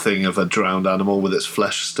that thing of a drowned animal with its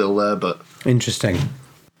flesh still there, but interesting.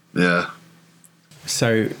 Yeah.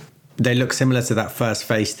 So they look similar to that first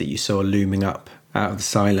face that you saw looming up out of the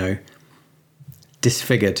silo,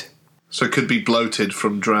 disfigured. So it could be bloated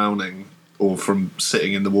from drowning. Or from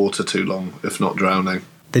sitting in the water too long, if not drowning.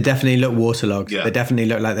 They definitely look waterlogged. Yeah. They definitely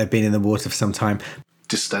look like they've been in the water for some time.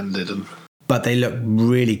 Distended and... But they look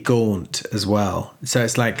really gaunt as well. So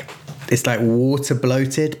it's like water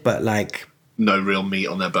bloated, but like... No real meat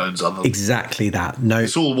on their bones other than... Exactly that. No.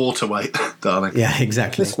 It's all water weight, darling. Yeah,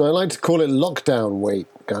 exactly. Listen, I like to call it lockdown weight,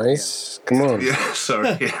 guys. Come on. Yeah,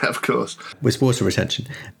 sorry. Yeah, of course. It's water retention.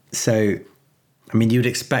 So... I mean, you'd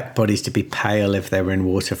expect bodies to be pale if they were in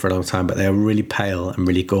water for a long time, but they're really pale and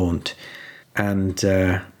really gaunt. And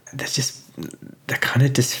they're kind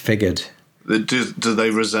of disfigured. Do they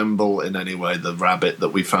resemble in any way the rabbit that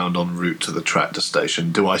we found en route to the tractor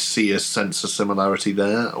station? Do I see a sense of similarity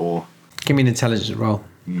there, or...? Give me an intelligence roll.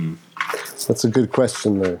 That's a good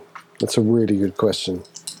question, though. That's a really good question.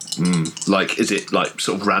 Like, is it like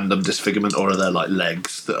sort of random disfigurement, or are there like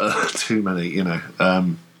legs that are too many,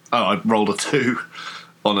 I rolled a 2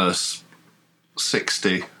 on a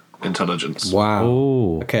 60 intelligence. Wow.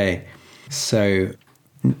 Ooh. Okay. So,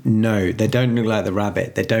 no, they don't look like the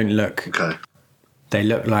rabbit. They don't look... Okay. They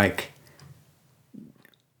look like...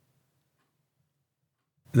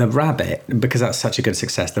 The rabbit, because that's such a good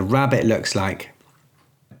success, the rabbit looks like...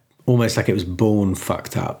 Almost like it was born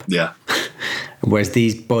fucked up. Yeah. Whereas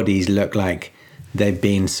these bodies look like... They've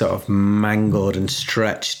been sort of mangled and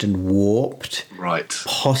stretched and warped. Right.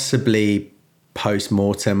 Possibly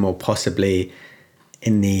post-mortem or possibly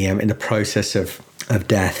in the process of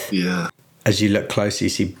death. Yeah. As you look closer, you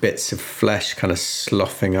see bits of flesh kind of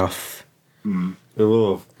sloughing off.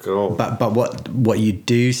 Oh, God. But what you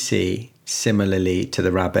do see, similarly to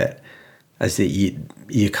the rabbit, is that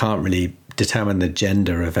you can't really determine the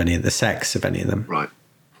gender of the sex of any of them. Right.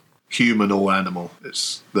 Human or animal.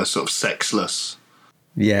 They're sort of sexless.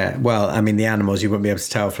 Yeah, well, I mean, the animals you wouldn't be able to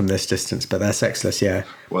tell from this distance, but they're sexless, yeah.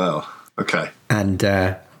 Well, okay. And,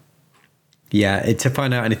 to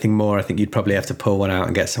find out anything more, I think you'd probably have to pull one out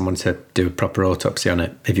and get someone to do a proper autopsy on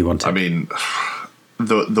it, if you wanted. I mean,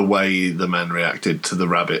 the way the men reacted to the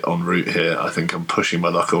rabbit en route here, I think I'm pushing my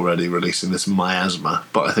luck already, releasing this miasma,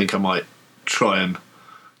 but I think I might try and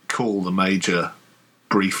call the Major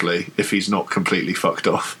briefly, if he's not completely fucked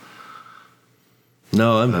off.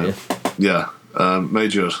 No, I'm here. Yeah.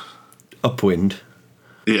 Major. Upwind.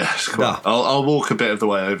 Yes, cool. I'll walk a bit of the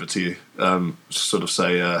way over to you. Sort of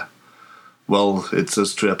say, well, it's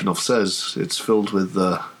as Trepanov says, it's filled with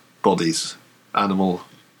bodies, animal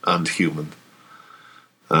and human.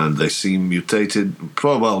 And they seem mutated.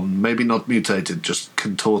 Well, maybe not mutated, just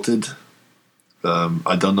contorted.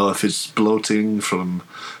 I don't know if it's bloating from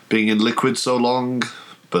being in liquid so long,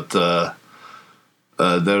 but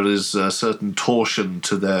there is a certain torsion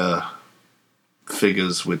to their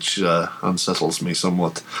figures which unsettles me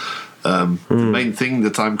somewhat. The main thing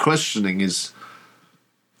that I'm questioning is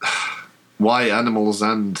why animals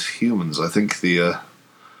and humans. I think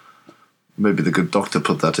maybe the good doctor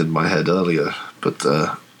put that in my head earlier, but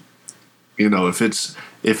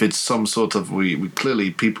if it's some sort of we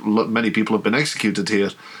clearly many people have been executed here,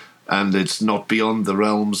 and it's not beyond the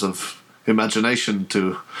realms of imagination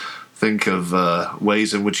to think of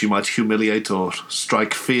ways in which you might humiliate or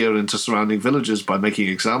strike fear into surrounding villages by making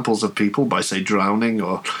examples of people, by, say, drowning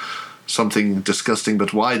or something disgusting.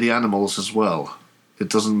 But why the animals as well? It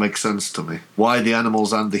doesn't make sense to me. Why the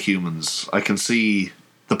animals and the humans? I can see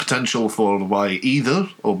the potential for why either,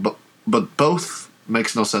 but both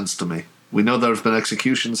makes no sense to me. We know there have been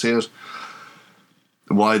executions here.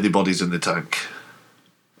 Why the bodies in the tank?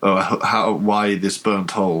 Why this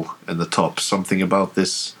burnt hole in the top? Something about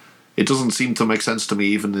this... It doesn't seem to make sense to me,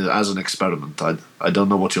 even as an experiment. I don't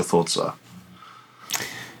know what your thoughts are.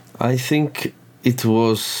 I think it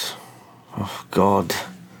was... Oh, God.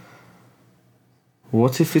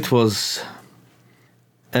 What if it was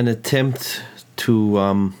an attempt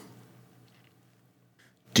to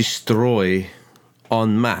destroy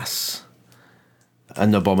en masse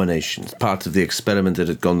an abomination, part of the experiment that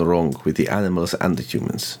had gone wrong with the animals and the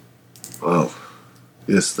humans? Well,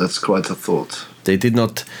 yes, that's quite a thought. They did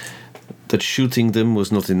not... that shooting them was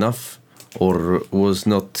not enough or was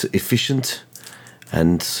not efficient,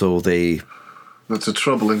 and so they... That's a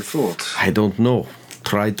troubling thought. I don't know.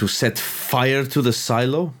 Tried to set fire to the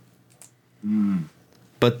silo?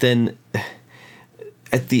 But then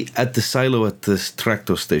at the silo at this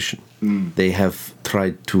tractor station, they have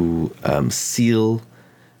tried to seal...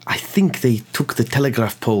 I think they took the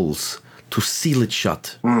telegraph poles to seal it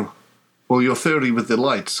shut. Well, your theory with the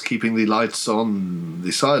lights, keeping the lights on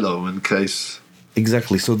the silo in case...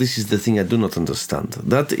 Exactly. So this is the thing I do not understand.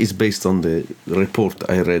 That is based on the report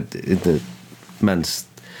I read in the man's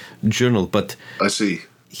journal. But I see.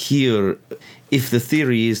 Here, if the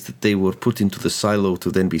theory is that they were put into the silo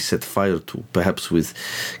to then be set fire to, perhaps with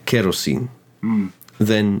kerosene,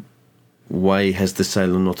 then why has the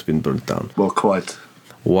silo not been burnt down? Well, quite.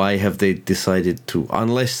 Why have they decided to,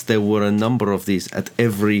 unless there were a number of these at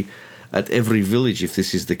every village, if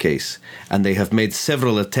this is the case, and they have made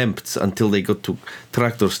several attempts until they got to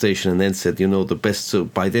tractor station and then said, the best, so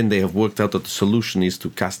by then they have worked out that the solution is to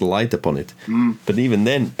cast light upon it. But even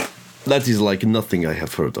then, that is like nothing I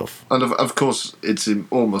have heard of. And of course, it's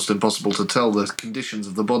almost impossible to tell the conditions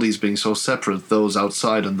of the bodies being so separate, those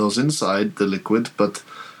outside and those inside the liquid, but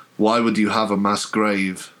why would you have a mass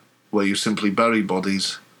grave where you simply bury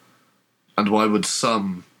bodies? And why would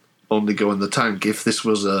some only go in the tank? If this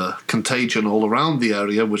was a contagion all around the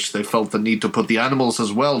area, which they felt the need to put the animals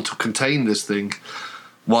as well to contain this thing,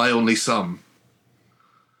 why only some?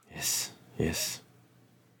 Yes.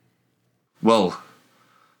 Well,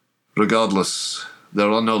 regardless,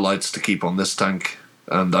 there are no lights to keep on this tank,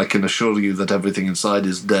 and I can assure you that everything inside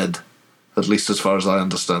is dead, at least as far as I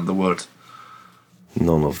understand the word.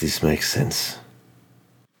 None of this makes sense.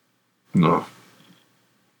 No.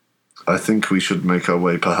 I think we should make our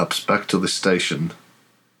way perhaps back to the station.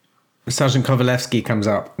 Sergeant Kovalevsky comes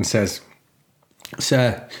up and says,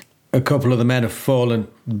 "Sir, a couple of the men have fallen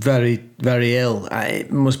very, very ill.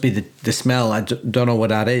 It must be the smell. I don't know what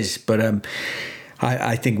that is, but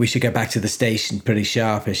I think we should get back to the station pretty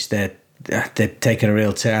sharpish. They're taking a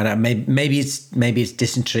real turn. Maybe it's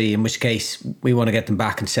dysentery, in which case we want to get them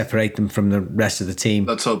back and separate them from the rest of the team."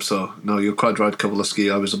 Let's hope so. No, you're quite right,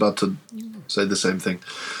 Kovalevsky. I was about to say the same thing.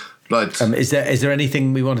 Right. Is there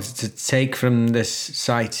anything we wanted to take from this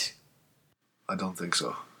site? I don't think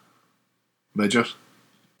so. Major?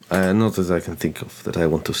 Not that I can think of that I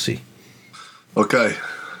want to see. Okay.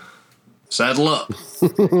 Saddle up.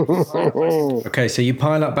 Okay, so you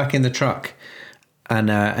pile up back in the truck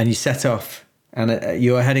and you set off. And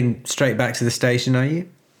you're heading straight back to the station, are you?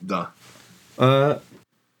 No.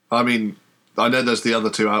 I mean, I know there's the other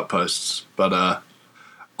two outposts, but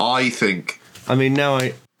I think... I mean, now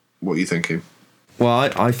What are you thinking?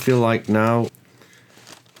 Well, I feel like now...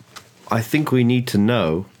 I think we need to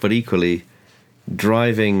know, but equally,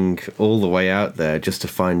 driving all the way out there just to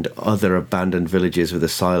find other abandoned villages with a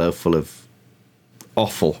silo full of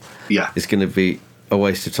offal is going to be a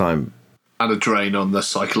waste of time. And a drain on the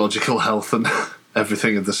psychological health and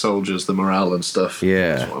everything of the soldiers, the morale and stuff.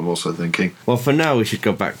 Yeah. That's what I'm also thinking. Well, for now, we should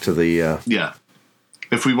go back to the... Yeah.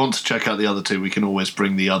 If we want to check out the other two, we can always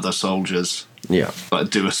bring the other soldiers. Yeah. Like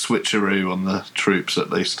do a switcheroo on the troops, at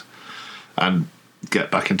least. And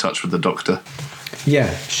get back in touch with the doctor.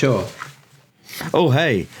 Yeah, sure. Oh,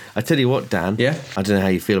 hey. I tell you what, Dan. Yeah? I don't know how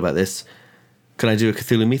you feel about this. Can I do a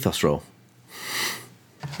Cthulhu Mythos roll?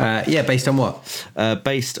 Yeah, based on what?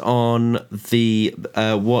 Based on the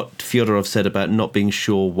what Fyodorov said about not being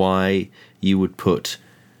sure why you would put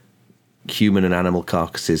human and animal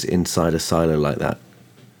carcasses inside a silo like that.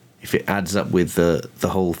 If it adds up with the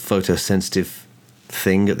whole photosensitive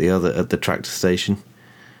thing at the tractor station,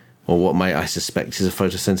 or what I suspect is a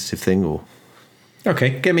photosensitive thing, or...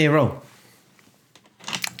 Okay, give me a roll.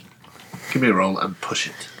 Give me a roll and push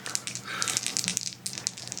it.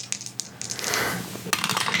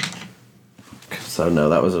 So no,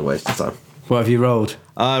 that was a waste of time. What have you rolled?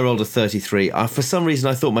 I rolled a 33. For some reason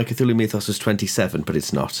I thought my Cthulhu Mythos was 27, but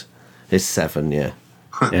it's not. It's 7, yeah.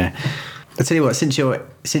 Yeah. I'll tell you what, since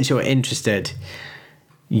you're interested,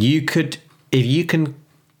 you could, if you can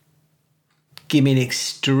give me an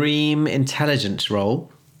extreme intelligence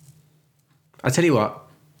roll, I'll tell you what,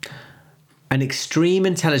 an extreme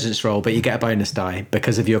intelligence roll, but you get a bonus die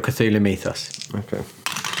because of your Cthulhu Mythos. Okay.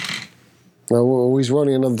 Well, he's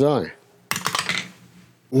rolling another die.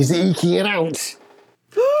 He's eking it out.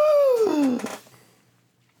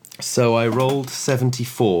 So I rolled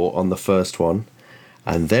 74 on the first one,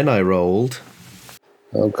 and then I rolled...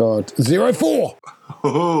 Oh, God. 04!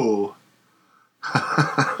 Oh.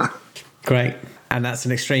 Great. And that's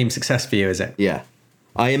an extreme success for you, is it? Yeah.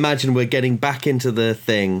 I imagine we're getting back into the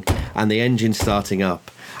thing, and the engine's starting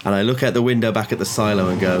up, and I look out the window back at the silo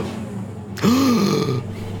and go...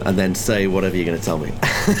 and then say whatever you're going to tell me.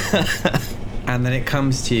 And then it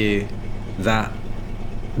comes to you that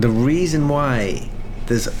the reason why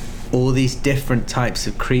there's all these different types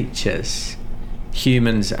of creatures,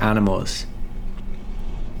 humans, animals,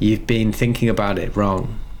 you've been thinking about it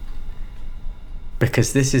wrong.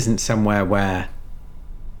 Because this isn't somewhere where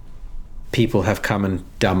people have come and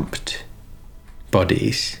dumped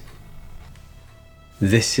bodies.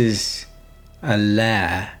 This is a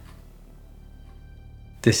lair.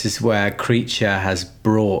 This is where a creature has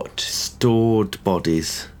brought... Stored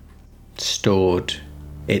bodies. Stored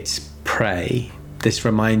its prey. This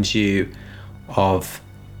reminds you of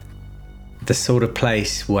the sort of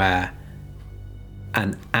place where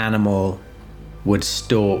an animal would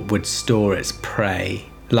store its prey,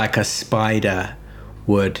 like a spider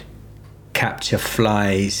would capture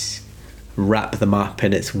flies, wrap them up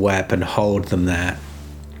in its web and hold them there.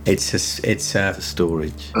 It's a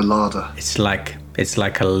storage. A larder. It's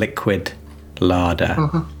like a liquid larder.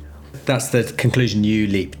 Uh-huh. That's the conclusion you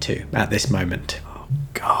leap to at this moment. Oh,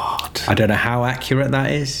 God. I don't know how accurate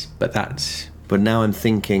that is, but that's... But now I'm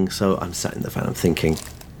thinking, so I'm sat in the van, I'm thinking,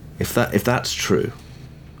 if that's true,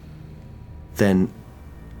 then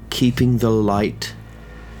keeping the light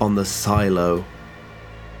on the silo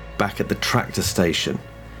back at the tractor station,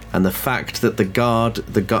 and the fact that the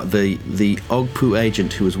Ogpu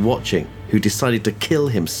agent who was watching, who decided to kill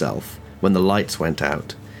himself when the lights went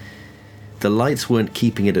out, the lights weren't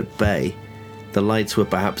keeping it at bay. The lights were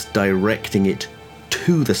perhaps directing it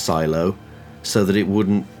to the silo so that it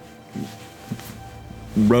wouldn't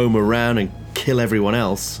roam around and kill everyone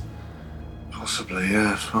else. Possibly,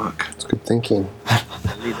 yeah, fuck. It's good thinking.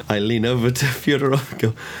 I lean over to Fyodorov and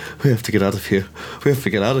go, we have to get out of here. We have to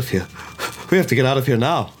get out of here. We have to get out of here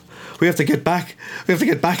now. We have to get back. We have to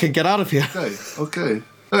get back and get out of here. Okay.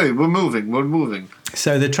 Hey, we're moving.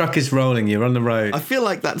 So the truck is rolling, you're on the road. I feel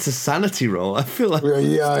like that's a sanity roll. I feel like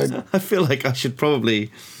I feel like I should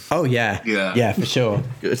probably... Oh, yeah. Yeah, for sure.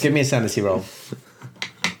 Good. Give me a sanity roll.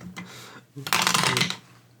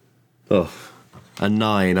 Oh, a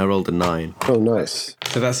 9. I rolled a 9. Oh, nice.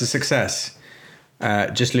 So that's a success.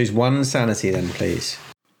 Just lose 1 sanity then, please.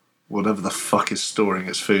 Whatever the fuck is storing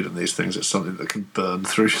its food in these things, it's something that can burn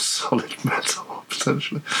through solid metal,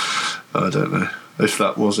 potentially. I don't know if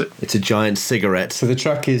that was it. It's a giant cigarette. So the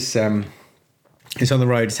truck is on the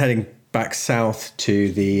road. It's heading back south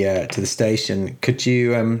to the station. Could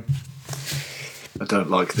you... I don't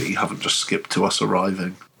like that you haven't just skipped to us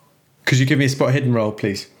arriving. Could you give me a spot hidden roll,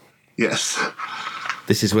 please? Yes.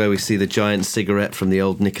 This is where we see the giant cigarette from the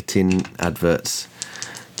old nicotine adverts,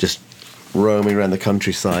 just roaming around the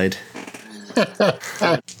countryside,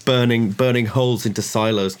 burning holes into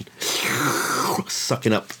silos,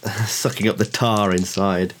 sucking up the tar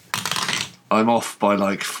inside. I'm off by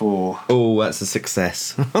like 4. Oh, that's a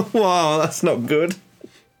success. Wow, that's not good.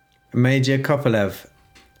 Major Kopolev,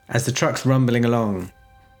 as the truck's rumbling along,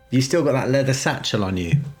 you still got that leather satchel on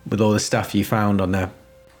you with all the stuff you found on the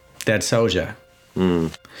dead soldier.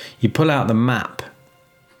 You pull out the map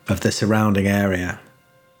of the surrounding area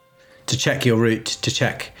to check your route, to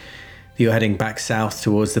check that you're heading back south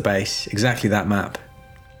towards the base. Exactly that map.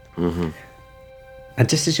 Mm-hmm. And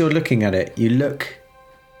just as you're looking at it, you look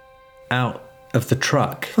out of the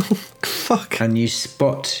truck. Fuck. And you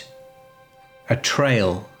spot a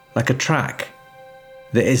trail, like a track,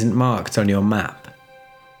 that isn't marked on your map.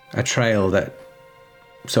 A trail that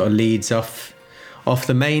sort of leads off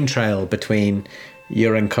the main trail between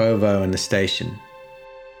Iurenkovo and the station.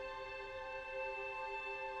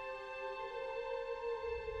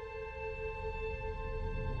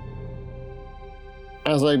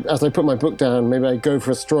 As I put my book down, maybe I go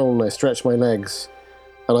for a stroll and I stretch my legs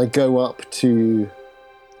and I go up to...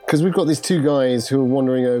 Because we've got these 2 guys who are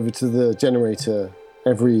wandering over to the generator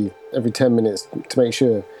every 10 minutes to make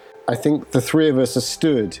sure. I think the 3 of us are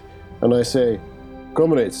stood and I say,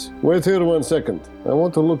 "Comrades, wait here 1 second. I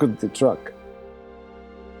want to look at the truck."